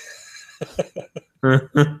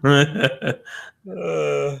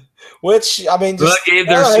 Which, I mean, just gave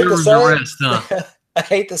their servers a rest, huh? I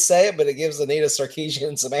hate to say it, but it gives Anita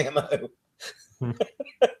Sarkeesian some ammo.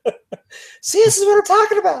 See, this is what I'm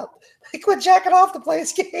talking about. They quit jacking off to play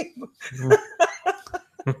this game.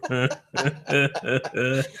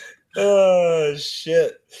 Oh,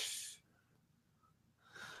 shit.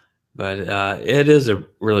 But it is a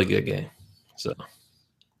really good game. So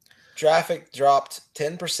traffic dropped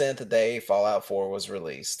 10% the day Fallout 4 was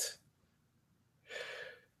released.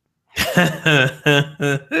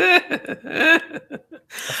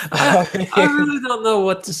 I really don't know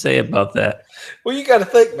what to say about that. Well, you got to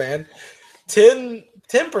think, man.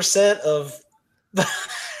 10% of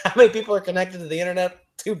how many people are connected to the internet?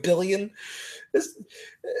 2 billion.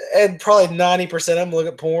 And probably 90% of them look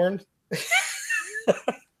at porn.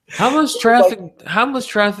 How much traffic? How much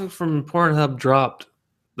traffic from Pornhub dropped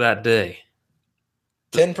that day?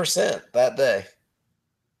 10% that day.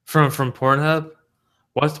 From Pornhub.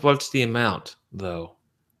 What's the amount though?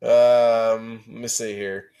 Let me see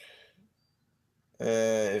here.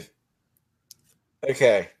 Okay.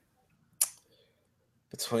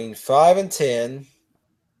 Between 5 and 10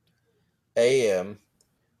 a.m.,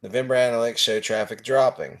 November analytics show traffic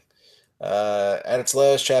dropping. At its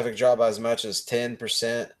lowest, traffic dropped by as much as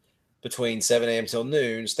 10% between 7 a.m. till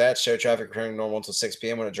noon. Stats show traffic returning normal until 6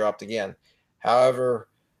 p.m. when it dropped again. However,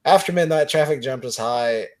 after midnight, traffic jumped as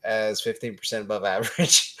high as 15% above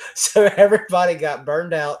average. So everybody got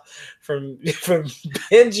burned out from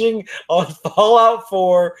binging on Fallout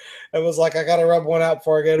 4 and was like, I got to rub one out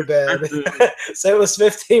before I go to bed. So it was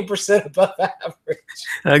 15% above average.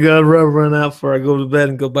 I got to rub one out before I go to bed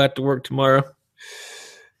and go back to work tomorrow.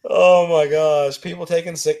 Oh my gosh, people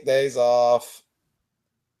taking sick days off.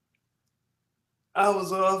 I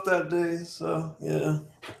was off that day, so yeah,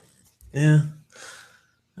 yeah.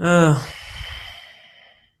 Uh,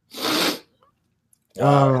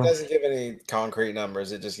 Wow, it uh, doesn't give any concrete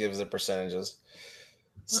numbers. It just gives the percentages.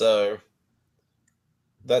 So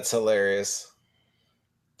that's hilarious.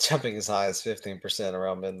 Jumping as high as 15%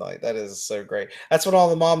 around midnight. That is so great. That's when all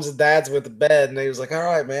the moms and dads went to bed, and he was like, "All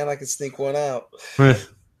right, man, I can sneak one out."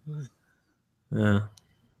 yeah.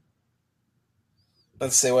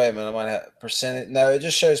 Let's see. Wait a minute. I might have percentage. No, it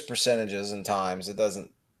just shows percentages and times. It doesn't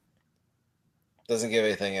give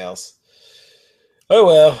anything else. Oh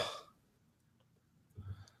well.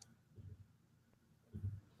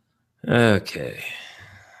 Okay.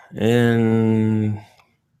 And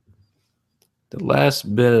the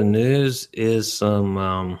last bit of news is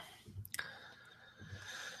some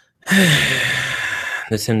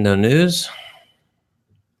Nintendo news.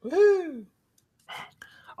 Woo.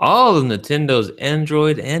 All of Nintendo's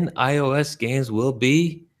Android and iOS games will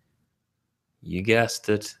be, you guessed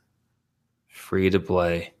it, free to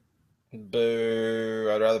play. Boo.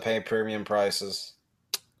 I'd rather pay premium prices.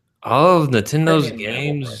 All of Nintendo's Premium mobile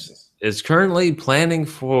games prices. is currently planning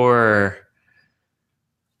for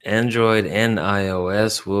Android and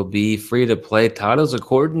iOS will be free to play titles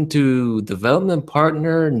according to development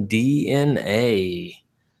partner DNA,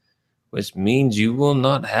 which means you will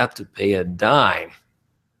not have to pay a dime.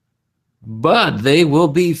 But they will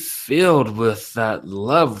be filled with that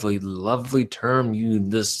lovely, lovely term you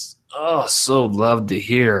just so love to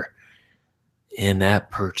hear,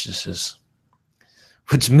 in-app purchases.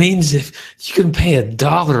 Which means if you can pay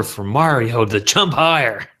 $1 for Mario to jump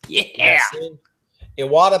higher. Yeah. See,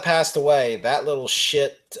 Iwata passed away. That little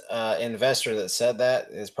shit investor that said that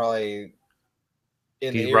is probably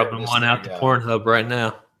in the He's ear of rubbing this one new out to guy. Pornhub right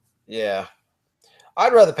now. Yeah.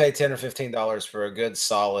 I'd rather pay $10 or $15 for a good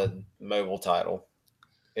solid mobile title.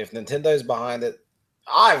 If Nintendo's behind it,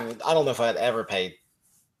 I don't know if I'd ever pay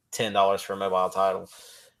 $10 for a mobile title,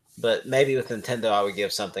 but maybe with Nintendo I would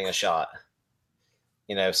give something a shot.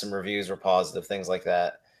 You know, if some reviews were positive, things like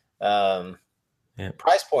that. Um, Yeah.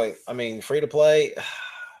 Price point, I mean, free to play.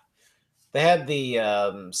 They had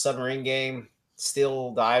the submarine game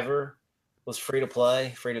Steel Diver was free to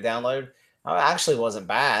play, free to download. Actually wasn't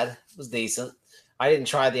bad. It was decent. I didn't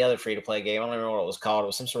try the other free to play game. I don't remember what it was called. It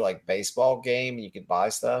was some sort of like baseball game. You could buy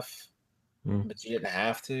stuff, Mm. but you didn't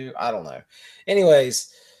have to. I don't know.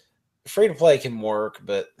 Anyways, free to play can work,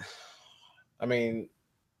 but I mean,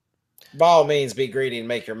 by all means, be greedy and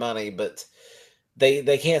make your money, but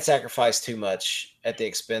they can't sacrifice too much at the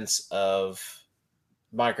expense of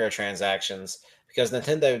microtransactions because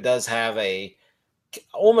Nintendo does have a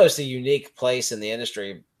almost a unique place in the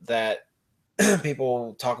industry that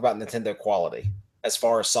people talk about Nintendo quality as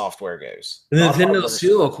far as software goes. The Not Nintendo hardware.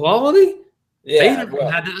 seal of quality? Yeah, Vader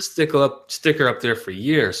well, had that sticker up there for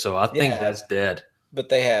years, so I think yeah, that's dead. but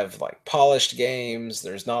they have like polished games.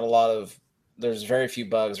 There's not a lot of there's very few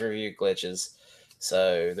bugs, very few glitches.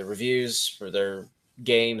 So the reviews for their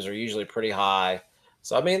games are usually pretty high.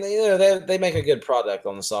 So I mean, you know, they make a good product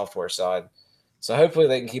on the software side. So hopefully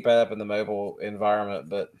they can keep that up in the mobile environment,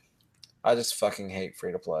 but I just fucking hate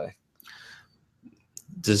free to play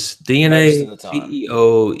Does most of DNA the time.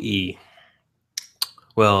 CEOE,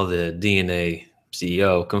 well, the DNA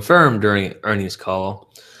CEO confirmed during earnings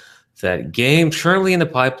call that games currently in the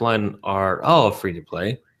pipeline are all free to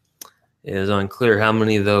play. It is unclear how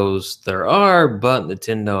many of those there are, but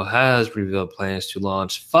Nintendo has revealed plans to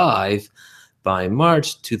launch 5 by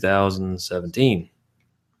March 2017.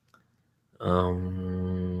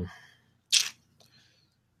 Trying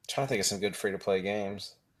to think of some good free to play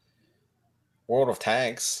games. World of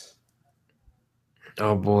Tanks.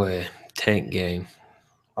 Oh boy, tank game.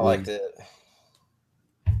 I liked it,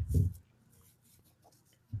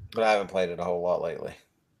 but I haven't played it a whole lot lately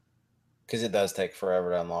because it does take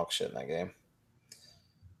forever to unlock shit in that game.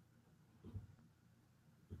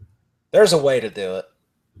 There's a way to do it.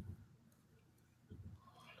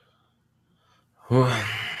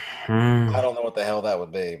 I don't know what the hell that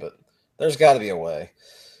would be, but there's got to be a way.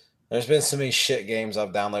 There's been so many shit games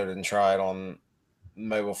I've downloaded and tried on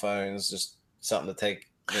mobile phones, just something to take,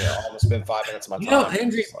 you know, almost spend 5 minutes of my time.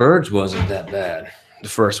 Angry Birds wasn't that bad. The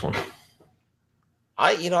first one.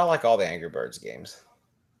 I like all the Angry Birds games.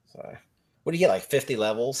 So, what do you get, like 50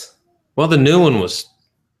 levels? Well, the new one was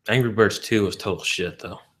Angry Birds 2 was total shit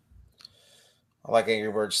though. I like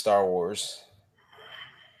Angry Birds Star Wars.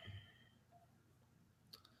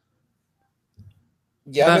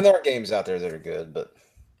 Yeah, I mean, there are games out there that are good, but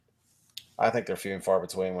I think they're few and far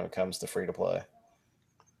between when it comes to free to play.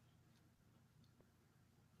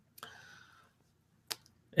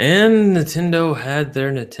 And Nintendo had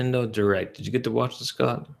their Nintendo Direct. Did you get to watch the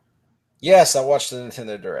Scott? Yes, I watched the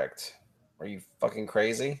Nintendo Direct. Are you fucking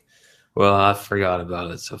crazy? Well, I forgot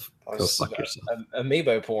about it, so I go was fuck yourself.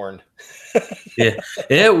 amiibo porn. Yeah,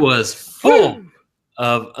 it was full Woo!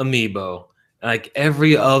 of amiibo. Like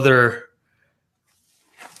every other,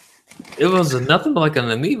 it was nothing but like an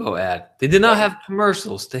amiibo ad. They did not have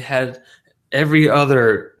commercials. They had every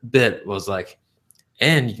other bit was like,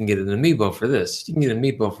 and you can get an amiibo for this. You can get an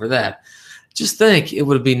amiibo for that. Just think, it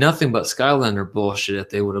would be nothing but Skylander bullshit if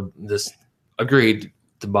they would have just agreed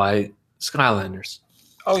to buy Skylanders.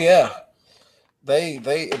 Oh yeah, they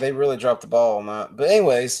really dropped the ball on that. But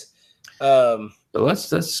anyways, But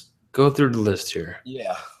let's go through the list here.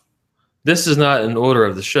 yeah, This is not in order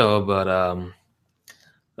of the show, but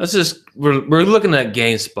let's just we're looking at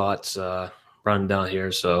GameSpot's run down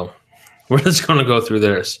here, so we're just gonna go through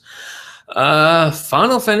this.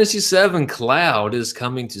 Final Fantasy VII Cloud is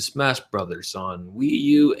coming to Smash Brothers on Wii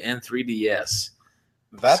U and 3DS.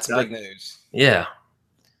 that's Scott- big news. Yeah,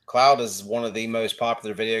 Cloud is one of the most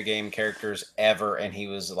popular video game characters ever, and he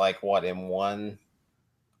was like what in one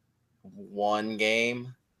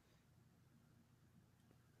game,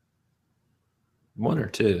 one or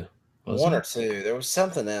two. one or two. There was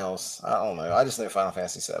something else. I don't know. I just know Final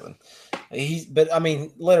Fantasy VII. But I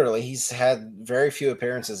mean, literally, he's had very few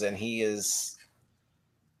appearances, and he is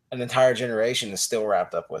an entire generation is still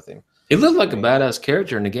wrapped up with him. He looked like a badass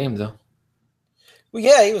character in the game, though. Well,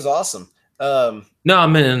 yeah, he was awesome. No, I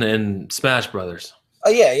mean in Smash Brothers. Oh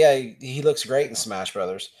yeah, he looks great in Smash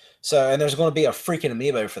Brothers. So, and there's going to be a freaking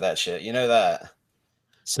amiibo for that shit. You know that.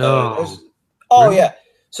 So, No. oh Really? yeah.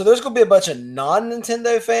 So there's going to be a bunch of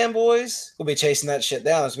non-Nintendo fanboys who'll be chasing that shit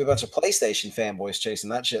down. There's going to be a bunch of PlayStation fanboys chasing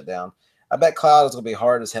that shit down. I bet Cloud is going to be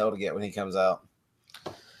hard as hell to get when he comes out.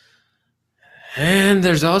 And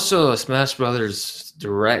there's also a Smash Brothers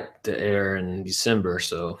Direct to air in December,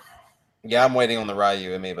 so Yeah, I'm waiting on the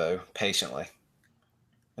Ryu amiibo patiently.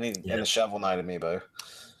 And Yeah. the Shovel Knight amiibo.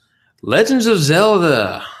 Legends of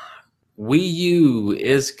Zelda Wii U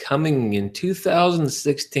is coming in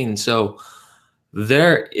 2016. So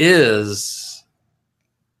there is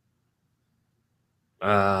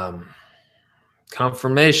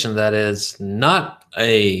confirmation that is not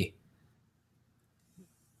a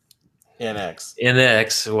NX.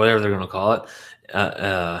 NX, whatever they're going to call it.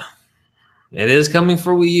 It is coming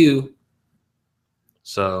for Wii U.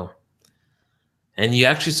 So, and you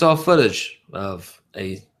actually saw footage of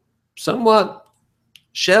a somewhat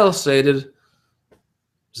shell-shaded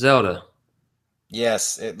Zelda.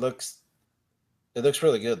 Yes, it looks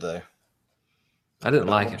really good though. I didn't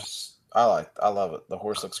The like it. horse- I love it. The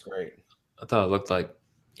horse looks great. I thought it looked like,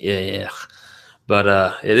 yeah.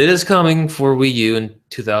 But it is coming for Wii U in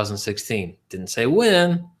 2016. Didn't say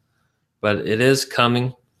when, but it is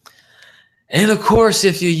coming. And of course,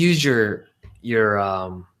 if you use your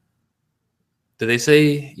did they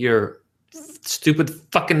say your stupid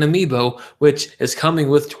fucking amiibo, which is coming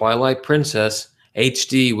with Twilight Princess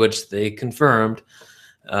HD, which they confirmed,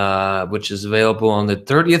 which is available on the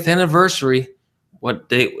 30th anniversary. What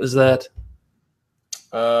date was that?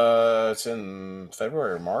 It's in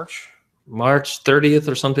February or March. March 30th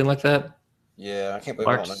or something like that. Yeah, I can't believe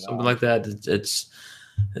I March, don't know something that. like that.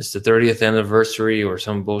 It's the 30th anniversary or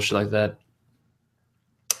some bullshit like that.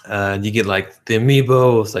 You get like the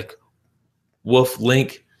amiibo. It's like Wolf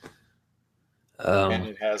Link. And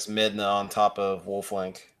it has Midna on top of Wolf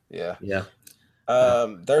Link. Yeah. Yeah,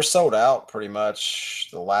 They're sold out pretty much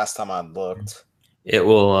the last time I looked. it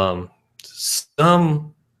will.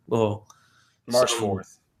 Some will March some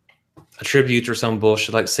 4th. attribute or some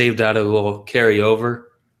bullshit like save data will carry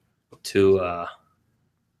over to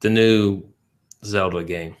the new Zelda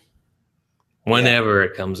game whenever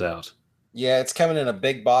it comes out. Yeah, it's coming in a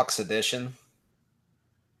big box edition.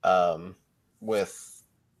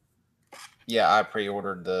 I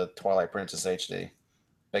pre-ordered the Twilight Princess HD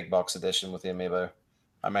big box edition with the amiibo.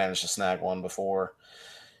 I managed to snag one before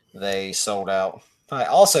they sold out. I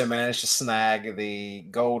also managed to snag the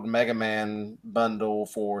gold Mega Man bundle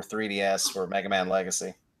for 3DS for Mega Man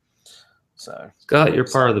Legacy. So, Scott, you're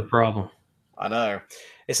part of the problem. I know.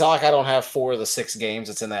 It's not like I don't have 4 of the 6 games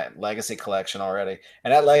that's in that Legacy collection already.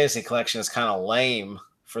 And that Legacy collection is kind of lame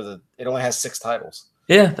it only has 6 titles.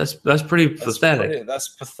 Yeah, that's pretty pathetic.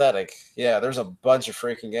 That's pathetic. Yeah, there's a bunch of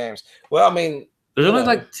freaking games. Well, I mean, There's only know.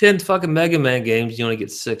 like 10 fucking Mega Man games. You only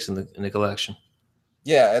get 6 in the collection.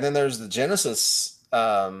 yeah, and then there's the Genesis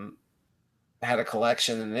had a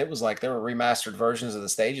collection, and it was like there were remastered versions of the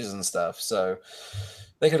stages and stuff. So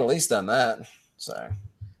they could at least done that. So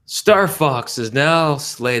Star Fox is now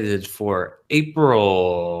slated for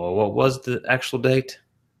April. What was the actual date?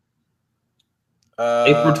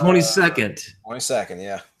 April 22nd. 22nd,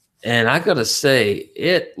 yeah. And I gotta say,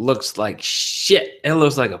 it looks like shit. It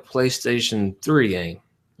looks like a PlayStation 3 game.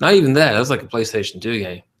 Not even that. It looks like a PlayStation 2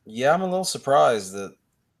 game. Yeah, I'm a little surprised that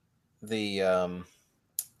the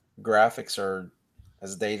graphics are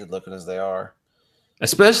as dated looking as they are.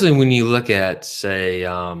 Especially when you look at, say,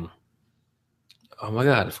 oh my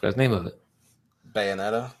god, I forgot the name of it.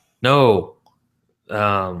 Bayonetta, No.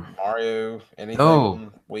 Mario, anything,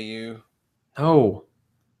 No. Wii U. No.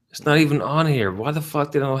 It's not even on here. Why the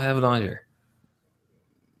fuck they don't have it on here?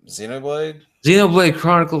 Xenoblade? Xenoblade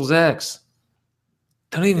Chronicles X.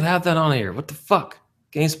 Don't even have that on here. What the fuck?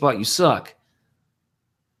 GameSpot, you suck.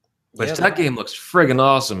 But Yeah, that game looks friggin'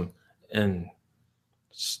 awesome. And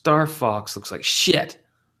Star Fox looks like shit.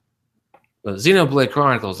 But Xenoblade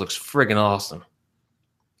Chronicles looks friggin' awesome.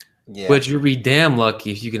 yeah. But you'll be damn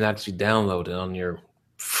lucky if you can actually download it on your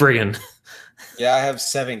friggin'. Yeah, I have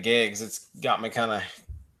 7 gigs. It's got me kind of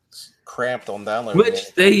cramped on downloading Which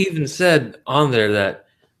it. they even said on there that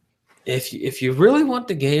if you really want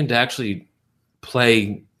the game to actually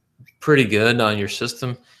play pretty good on your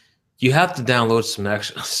system, you have to download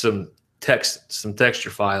some texture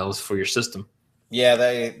files for your system. Yeah,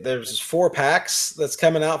 there's 4 packs that's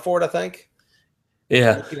coming out for it, I think.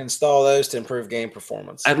 Yeah. You can install those to improve game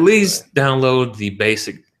performance. At least download the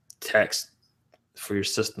basic text for your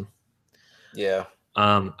system. Yeah.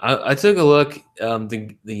 I took a look.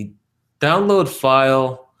 The download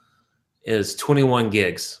file is 21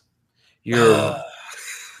 gigs. Your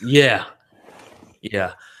yeah.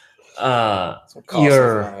 That's what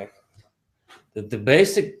costs me. The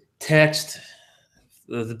basic text,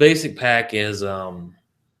 the basic pack is 2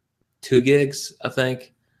 gigs, I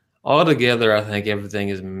think. Altogether, I think everything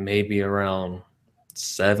is maybe around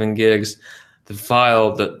 7 gigs. The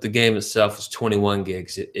file, the game itself is 21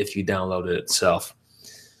 gigs if you download it itself.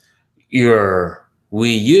 Your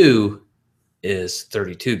Wii U is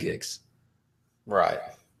 32 gigs. Right.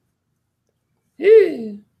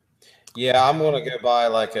 Yeah. Yeah, I'm going to go buy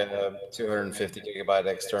like a 250 gigabyte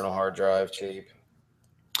external hard drive cheap.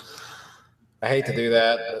 I hate to do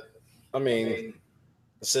that, but I mean,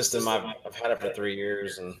 the system, I've had it for 3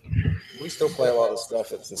 years, and we still play a lot of stuff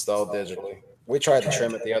that's installed digitally. We tried to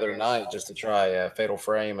trim it the other night just to try Fatal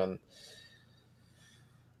Frame, and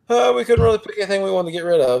we couldn't really pick anything we wanted to get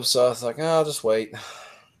rid of, so I was like, I'll just wait.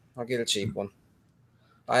 I'll get a cheap one.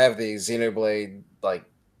 I have the Xenoblade, like,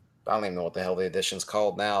 I don't even know what the hell the edition's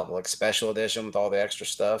called now, like special edition with all the extra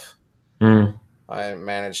stuff. I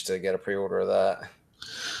managed to get a pre-order of that.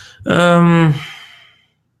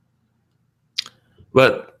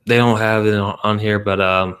 But they don't have it on here.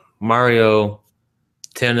 But Mario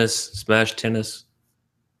Tennis, Smash Tennis,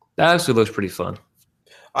 that actually looks pretty fun.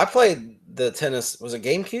 I played the tennis. Was it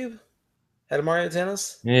GameCube? Had a Mario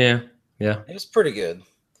Tennis? Yeah. It was pretty good.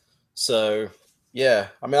 So, yeah.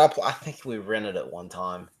 I mean, I think we rented it one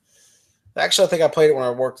time. Actually, I think I played it when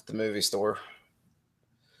I worked at the movie store.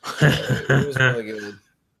 It was really good.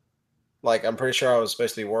 Like, I'm pretty sure I was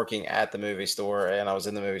supposed to be working at the movie store, and I was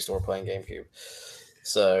in the movie store playing GameCube.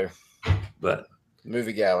 So, but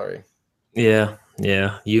movie gallery. Yeah.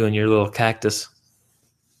 You and your little cactus.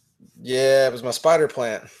 Yeah, it was my spider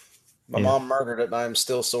plant. My mom murdered it, and I'm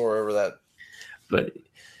still sore over that. But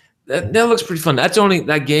that looks pretty fun.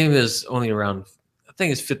 That game is only around, I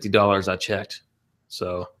think it's $50. I checked.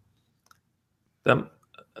 So I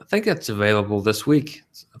think that's available this week.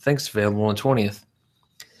 I think it's available on the 20th.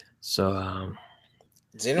 So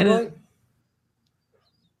Xenoblade?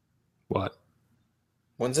 What?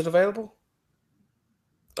 When's it available?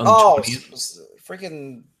 On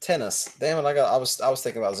freaking tennis! Damn it! I was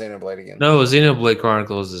thinking about Xenoblade again. No, Xenoblade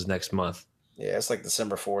Chronicles is next month. Yeah, it's like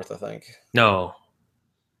December 4th, I think. No, I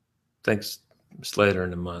think it's later in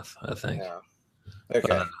the month. I think. Yeah.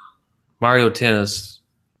 Okay. Mario Tennis,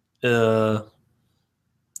 Tennis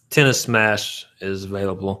Smash is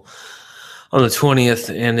available on the 20th,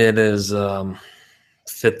 and it is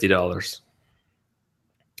 $50.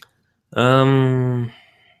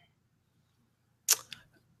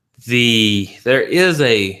 There is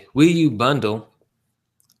a Wii U bundle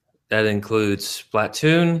that includes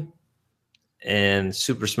Splatoon and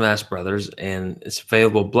Super Smash Brothers, and it's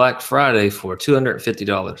available Black Friday for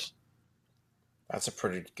 $250. That's a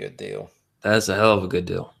pretty good deal. That's a hell of a good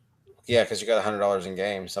deal. Yeah, because you got $100 in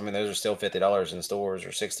games. I mean, those are still $50 in stores or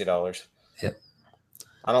 $60. Yep.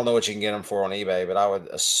 I don't know what you can get them for on eBay, but I would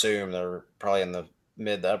assume they're probably in the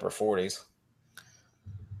mid to upper 40s.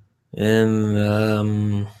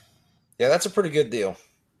 And yeah, that's a pretty good deal.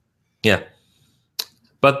 Yeah,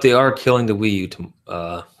 but they are killing the Wii U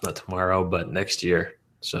not tomorrow, but next year.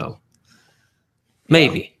 So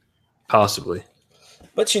maybe, possibly.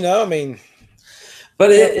 But I mean,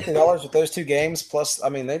 But $50 with those two games plus, I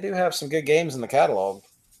mean, they do have some good games in the catalog.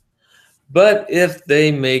 but if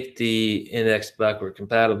they make the NX backward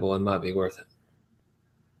compatible, it might be worth it.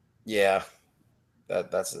 Yeah,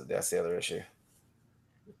 that's the other issue.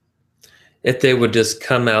 If they would just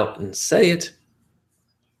come out and say it.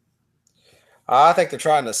 I think they're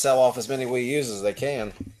trying to sell off as many Wii U's as they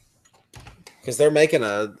can because they're making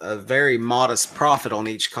a very modest profit on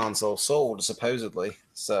each console sold, supposedly.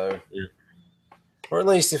 So, Yeah. or at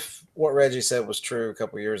least if what Reggie said was true a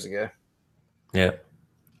couple years ago. Yeah.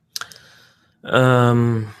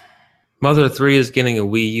 Mother 3 is getting a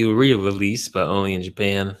Wii U re-release, but only in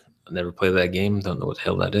Japan. I never played that game. Don't know what the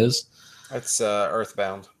hell that is. That's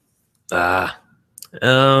Earthbound.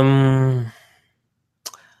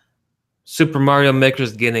 Super Mario Maker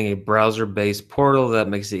is getting a browser-based portal that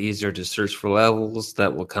makes it easier to search for levels.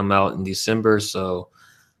 That will come out in December. So,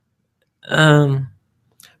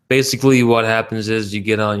 basically, what happens is you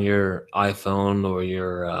get on your iPhone or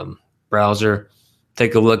your browser,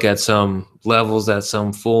 take a look at some levels that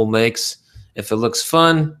some fool makes. If it looks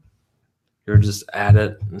fun, you're just at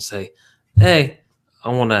it and say, "Hey, I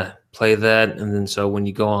want to play that." And then so when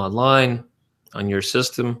you go online on your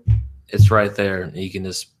system, it's right there, and you can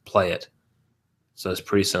just play it. So it's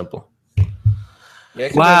pretty simple. Yeah,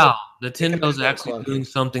 Wow, it can be Nintendo's a little actually clunky. doing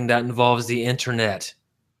something that involves the internet.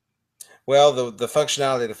 Well, the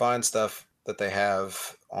functionality to find stuff that they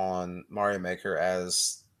have on Mario Maker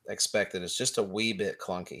as expected is just a wee bit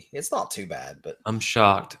clunky. It's not too bad, but I'm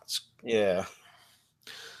shocked. yeah.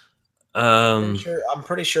 Um, I'm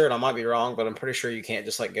pretty sure, and I might be wrong, but I'm pretty sure you can't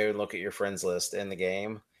just like go and look at your friends list in the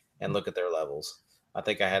game and look at their levels. I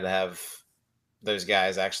think I had to have those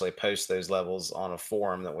guys actually post those levels on a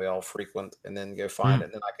forum that we all frequent and then go find it.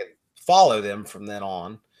 And then I could follow them from then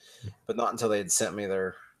on, but not until they had sent me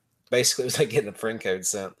their basically it was like getting a friend code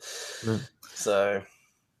sent. So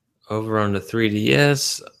over on the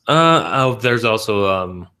 3DS, there's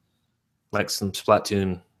also like some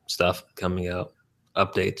Splatoon stuff coming out,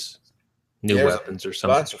 updates, new there's weapons or a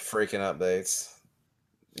something. bunch of freaking updates.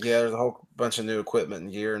 Yeah, there's a whole bunch of new equipment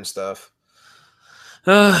and gear and stuff.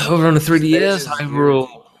 Over on the 3DS, Stages, Hyrule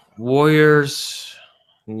gear. Warriors,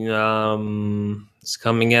 it's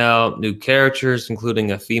coming out. New characters, including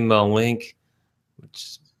a female Link,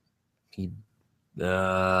 which he,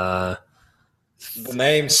 The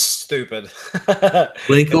name's stupid.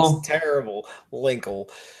 Linkle? It's terrible. Linkle.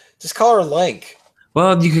 Just call her Link.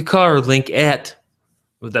 Well, you could call her Linkette.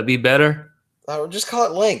 Would that be better? Or just call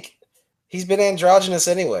it Link. He's been androgynous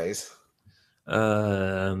anyways.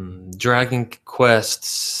 Dragon Quest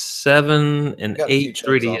 7 and Got a few 8 chunks off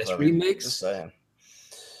 3DS of him. Just remakes. saying.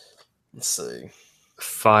 Let's see.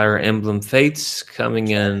 Fire Emblem Fates coming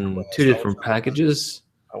Dragon in Quest. 2 different packages.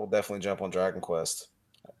 I will definitely jump on Dragon Quest.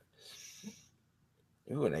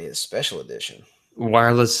 Ooh, and a special edition.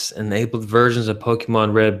 Wireless enabled versions of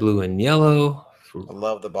Pokemon Red, Blue, and Yellow. I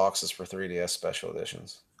love the boxes for 3DS special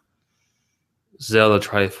editions. Zelda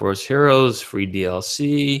Triforce Heroes, free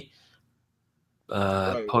DLC.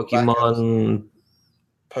 Pokemon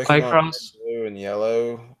Picross. Blue and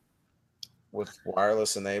Yellow with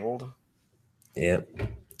wireless enabled. Yeah.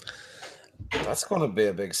 That's going to be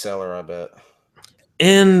a big seller, I bet.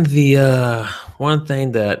 And the one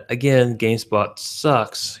thing that, again, GameSpot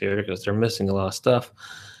sucks here because they're missing a lot of stuff.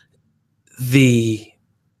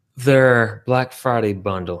 Their Black Friday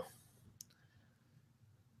bundle.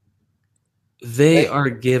 They are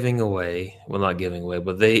giving away, well, not giving away,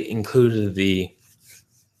 but they included the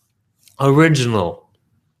original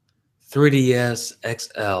 3DS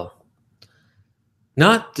XL.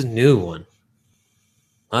 Not the new one.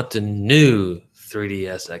 Not the new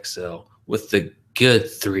 3DS XL with the good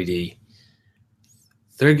 3D.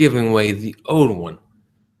 They're giving away the old one,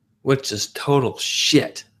 which is total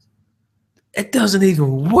shit. It doesn't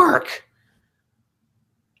even work.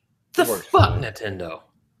 The fuck, Nintendo?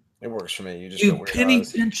 It works for me. You just You penny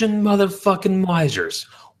pinching motherfucking misers.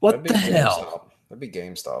 What the hell? That'd be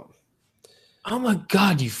GameStop. Oh my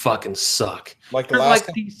god, you fucking suck. Like the You're last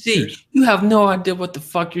like PC. You have no idea what the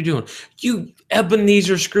fuck you're doing. You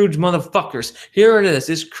Ebenezer Scrooge motherfuckers. Here it is.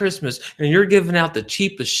 It's Christmas, and you're giving out the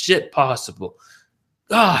cheapest shit possible.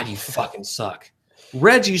 God, you fucking suck.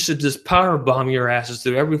 Reggie should just powerbomb your asses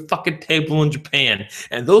through every fucking table in Japan.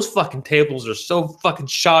 And those fucking tables are so fucking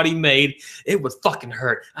shoddy made, it would fucking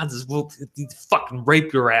hurt. I just will fucking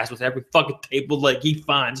rape your ass with every fucking table leg he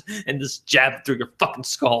finds and just jab it through your fucking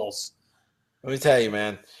skulls. Let me tell you,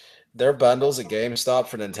 man, their bundles at GameStop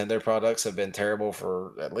for Nintendo products have been terrible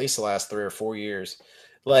for at least the last 3 or 4 years.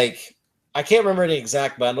 Like, I can't remember any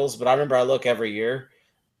exact bundles, but I remember I look every year,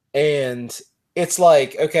 and it's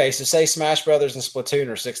like, okay, so say Smash Brothers and Splatoon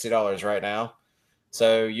are $60 right now.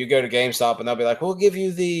 So you go to GameStop and they'll be like, we'll give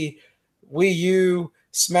you the Wii U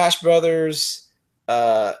Smash Brothers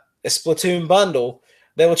a Splatoon bundle.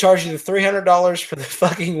 They will charge you the $300 for the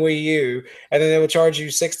fucking Wii U, and then they will charge you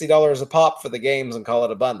 $60 a pop for the games and call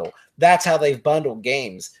it a bundle. That's how they've bundled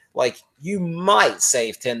games. Like, you might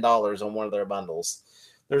save $10 on one of their bundles.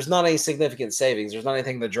 There's not any significant savings. There's not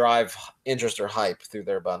anything to drive interest or hype through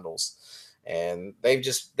their bundles. And they've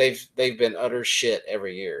been utter shit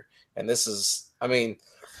every year. And this is, I mean,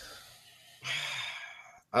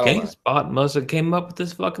 I don't know. GameSpot must have came up with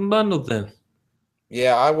this fucking bundle then.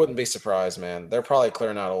 Yeah, I wouldn't be surprised, man. They're probably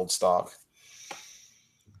clearing out old stock.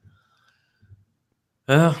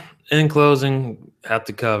 Well, in closing, have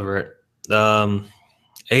to cover it.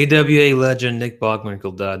 AWA legend Nick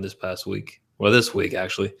Bockwinkel died this past week. Well, this week,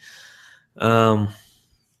 actually. Man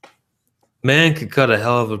could cut a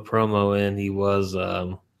hell of a promo in. He was...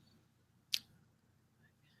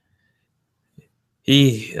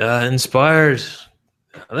 he inspired...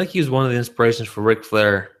 I think he was one of the inspirations for Ric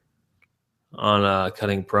Flair on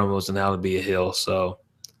cutting promos and how to be a heel. So...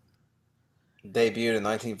 Debuted in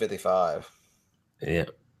 1955. Yeah.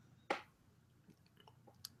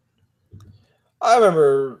 I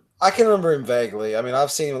can remember him vaguely. I mean,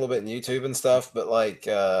 I've seen him a little bit in YouTube and stuff, but like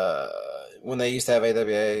when they used to have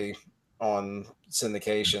AWA on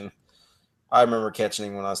syndication, I remember catching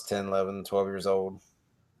him when I was 10, 11, 12 years old.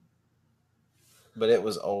 But it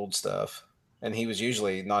was old stuff. And he was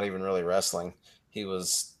usually not even really wrestling. He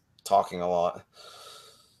was talking a lot.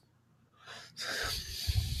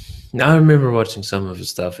 I remember watching some of his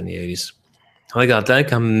stuff in the 80s. I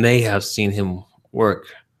think I may have seen him work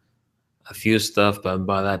a few stuff, but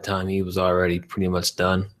by that time he was already pretty much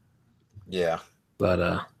done. Yeah.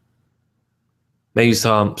 But maybe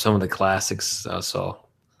saw some of the classics I saw.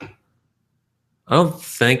 I don't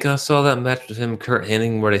think I saw that match with him and Kurt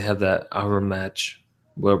Hennig where they had that hour match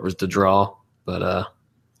where it was the draw. But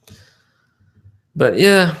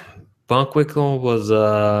yeah, Bockwinkel was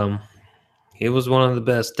he was one of the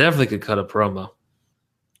best. Definitely could cut a promo.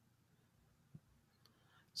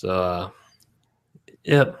 So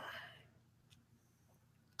yep.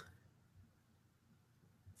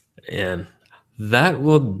 And that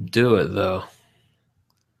will do it though.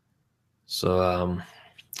 So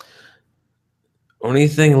only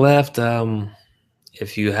thing left,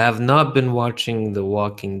 if you have not been watching The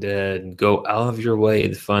Walking Dead, go out of your way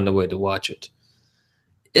to find a way to watch it.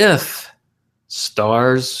 If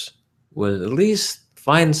Stars would at least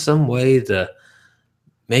find some way to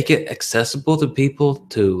make it accessible to people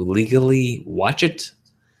to legally watch it,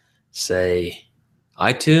 say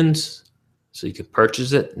iTunes, so you could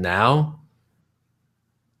purchase it now.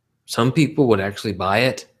 Some people would actually buy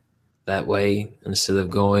it that way instead of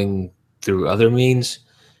going through other means.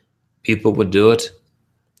 People would do it.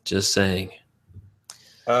 Just saying.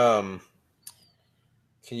 What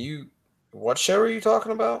show are you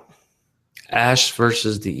talking about? Ash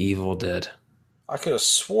versus the Evil Dead. I could have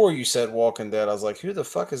swore you said Walking Dead. I was like, who the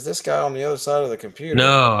fuck is this guy on the other side of the computer?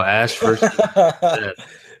 No, Ash versus the Evil Dead.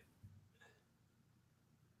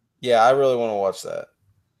 Yeah, I really want to watch that.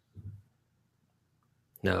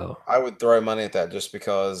 No. I would throw money at that just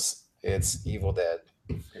because it's Evil Dead,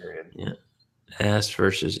 period. Yeah. Ash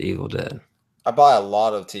versus Evil Dead. I buy a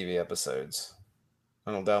lot of TV episodes.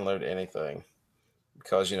 I don't download anything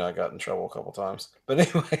because, I got in trouble a couple times. But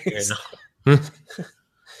anyways. Yeah,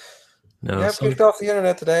 no. Yeah, I'm kicked off the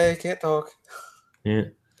internet today. Can't talk. Yeah.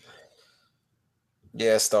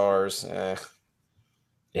 Yeah, Stars.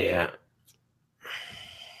 Yeah.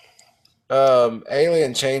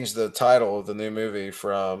 Alien changed the title of the new movie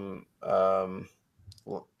from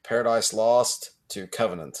Paradise Lost to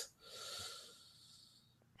Covenant.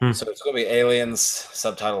 So it's going to be Aliens,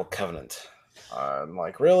 subtitle Covenant. I'm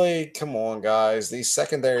like, really? Come on, guys. These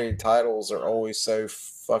secondary titles are always so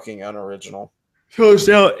fucking unoriginal. So it's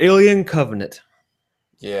now Alien Covenant.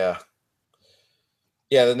 Yeah.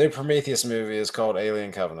 Yeah, the new Prometheus movie is called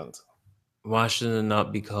Alien Covenant. Why should it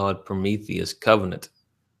not be called Prometheus Covenant?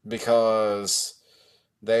 Because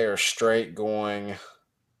they are straight going...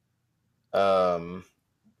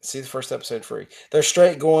 see the first episode free. They're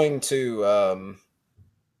straight going to...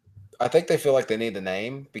 I think they feel like they need the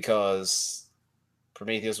name because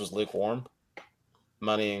Prometheus was lukewarm,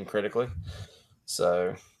 money and critically.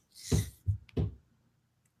 So,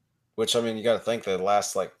 which, I mean, you got to think the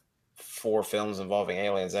last, 4 films involving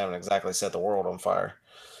aliens haven't exactly set the world on fire.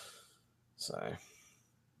 So,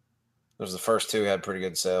 there's the first 2 had pretty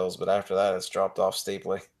good sales, but after that, it's dropped off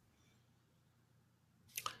steeply.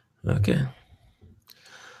 Okay.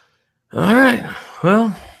 All right.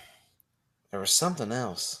 Well, was something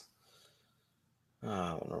else. Oh, I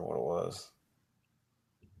don't remember what it was.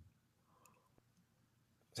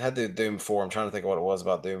 It had to do Doom 4. I'm trying to think of what it was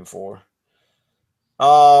about Doom 4.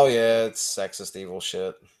 Oh yeah, it's sexist evil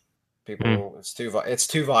shit. People, it's too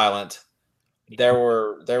violent.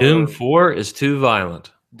 There Doom were 4 is too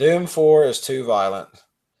violent. Doom 4 is too violent.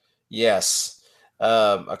 Yes.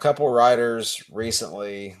 A couple writers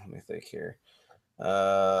recently, let me think here.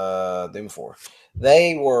 Doom 4.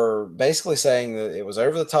 They were basically saying that it was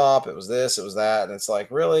over the top, it was this, it was that, and it's like,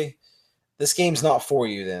 really? This game's not for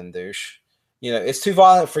you then, douche. You know, it's too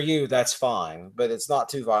violent for you, that's fine, but it's not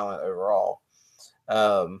too violent overall.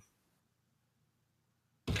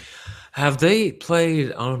 Have they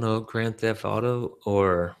played, I don't know, Grand Theft Auto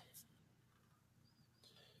or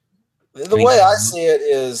The way I see it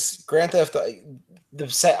is Grand Theft. I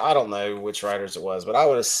don't know which writers it was, but I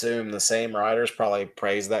would assume the same writers probably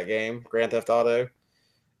praised that game, Grand Theft Auto.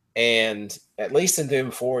 And at least in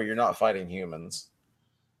Doom 4, you're not fighting humans.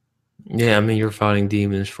 Yeah, I mean you're fighting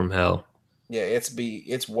demons from hell. Yeah,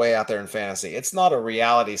 it's way out there in fantasy. It's not a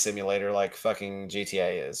reality simulator like fucking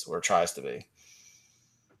GTA is, or tries to be.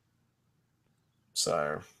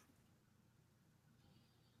 So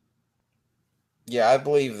yeah, I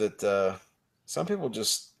believe that some people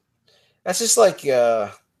just that's just like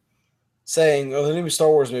saying, "Oh, the new Star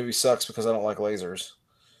Wars movie sucks because I don't like lasers."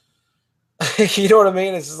 You know what I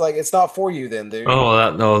mean? It's just like it's not for you, then, dude.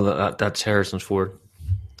 Oh, that's Harrison Ford.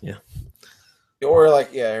 Yeah. Or like,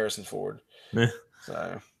 yeah, Harrison Ford. Eh.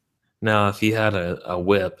 So, Now, if he had a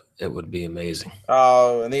whip, it would be amazing.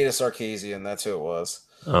 oh, Anita Sarkeesian, that's who it was.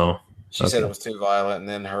 Oh, She said it was too violent, and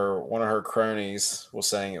then one of her cronies was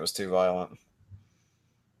saying it was too violent.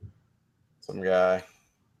 Some guy.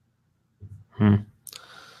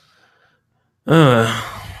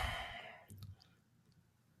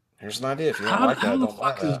 Here's an idea. If you don't like that, don't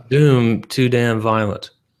buy is that. Doom too damn violent?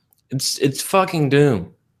 It's fucking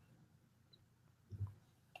Doom.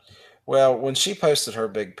 Well, when she posted her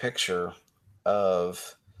big picture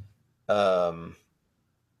of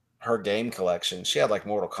her game collection, she had like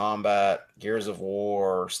Mortal Kombat, Gears of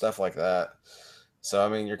War, stuff like that. So I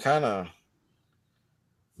mean, you're kind of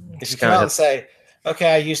if you come out and say,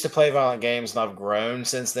 "Okay, I used to play violent games and I've grown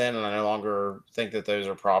since then, and I no longer think that those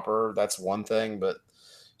are proper," that's one thing. But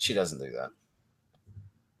she doesn't do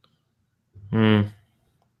that.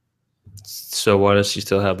 So why does she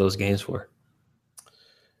still have those games for?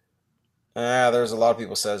 There's a lot of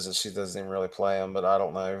people says that she doesn't even really play them, but I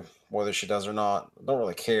don't know whether she does or not. I don't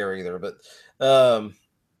really care either. But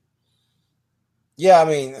yeah, I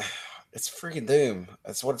mean, it's freaking Doom.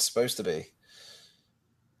 That's what it's supposed to be.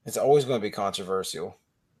 It's always going to be controversial.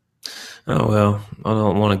 Oh well, I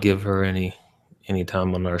don't want to give her any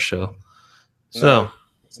time on our show. So no,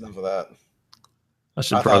 it's enough of that. I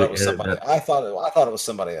should probably edit somebody. I thought it was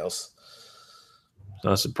somebody else.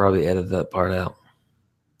 I should probably edit that part out.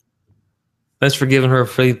 Thanks for giving her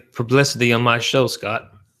free publicity on my show,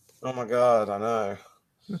 Scott. Oh my god, I know.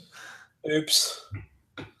 Oops.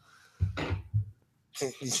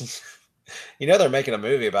 You know they're making a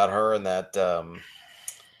movie about her and that.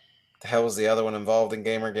 The hell was the other one involved in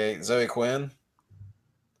Gamergate? Zoe Quinn.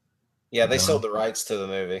 Yeah, they sold the rights to the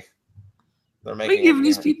movie. They're making. What are you giving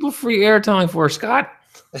these people free airtime for, Scott?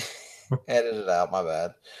 Edit it out. My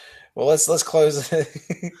bad. Well, let's close it.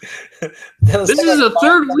 This is the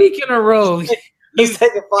third week in a row. Let's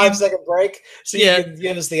take a 5-second break so you can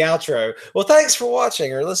give us the outro. Well, thanks for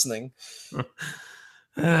watching or listening.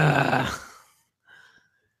 You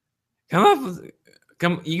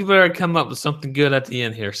better come up with something good at the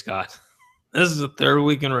end here, Scott. This is the third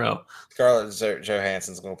week in a row. Scarlett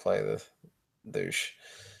Johansson's going to play the douche.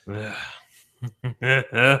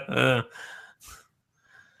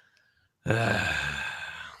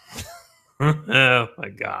 Oh my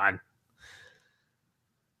god.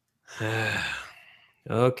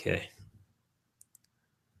 Okay.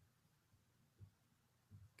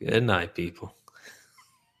 Good night, people.